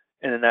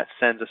 and then that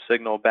sends a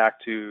signal back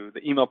to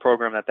the email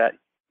program that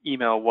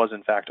email was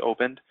in fact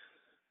opened.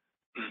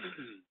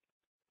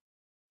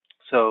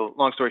 So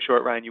long story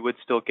short, Ryan, you would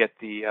still get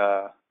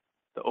the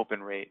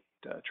open rate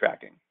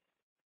tracking.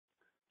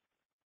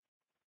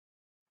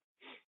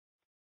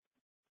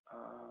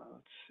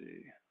 Let's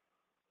see.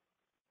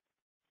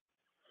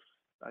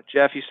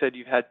 Jeff, you said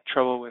you've had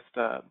trouble with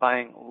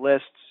buying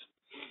lists.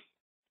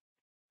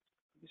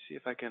 Let me see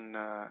if I can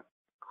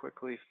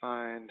quickly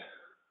find.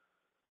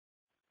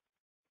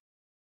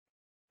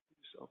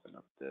 Just open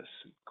up this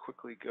and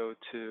quickly go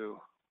to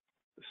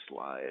the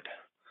slide.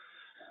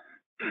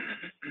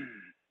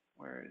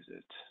 Where is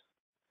it?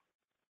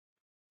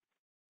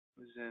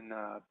 It was in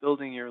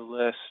building your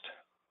list.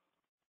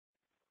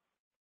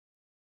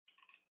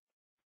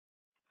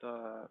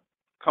 The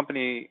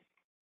company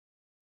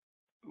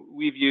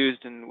we've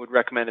used and would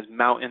recommend is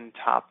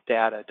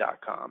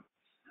mountaintopdata.com.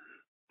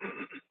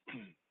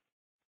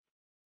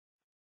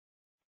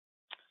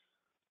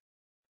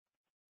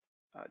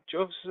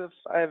 Joseph,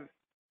 I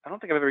don't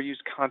think I've ever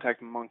used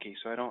Contact Monkey,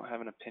 so I don't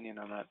have an opinion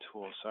on that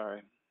tool.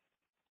 Sorry.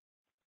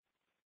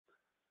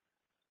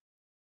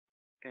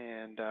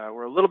 And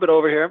we're a little bit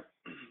over here.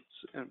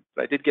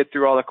 I did get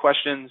through all the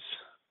questions.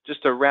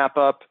 Just to wrap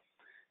up,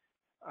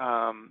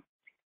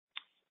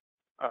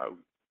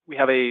 we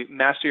have a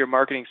Master Your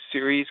Marketing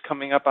series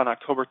coming up on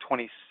October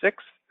 26th.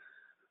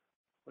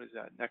 What is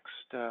that, next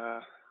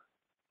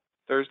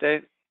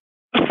Thursday?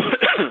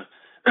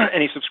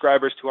 Any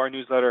subscribers to our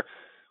newsletter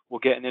will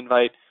get an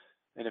invite.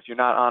 And if you're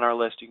not on our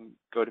list, you can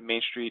go to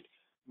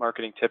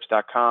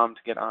mainstreetmarketingtips.com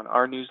to get on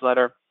our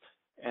newsletter.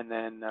 And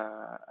then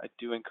I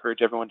do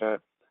encourage everyone to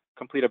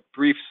complete a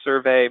brief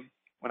survey.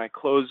 When I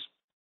close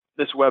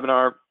this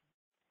webinar,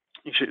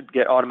 you should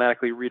get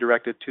automatically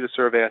redirected to the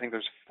survey. I think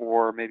there's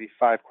 4, maybe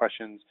 5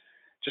 questions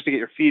just to get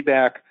your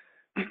feedback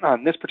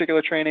on this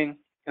particular training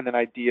and then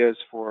ideas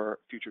for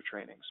future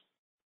trainings.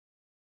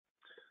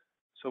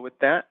 So with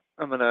that,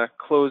 I'm going to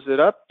close it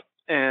up,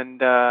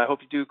 and I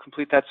hope you do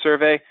complete that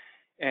survey.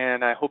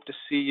 And I hope to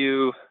see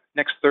you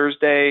next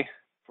Thursday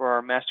for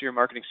our Master Your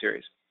Marketing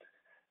series.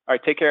 All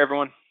right, take care,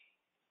 everyone.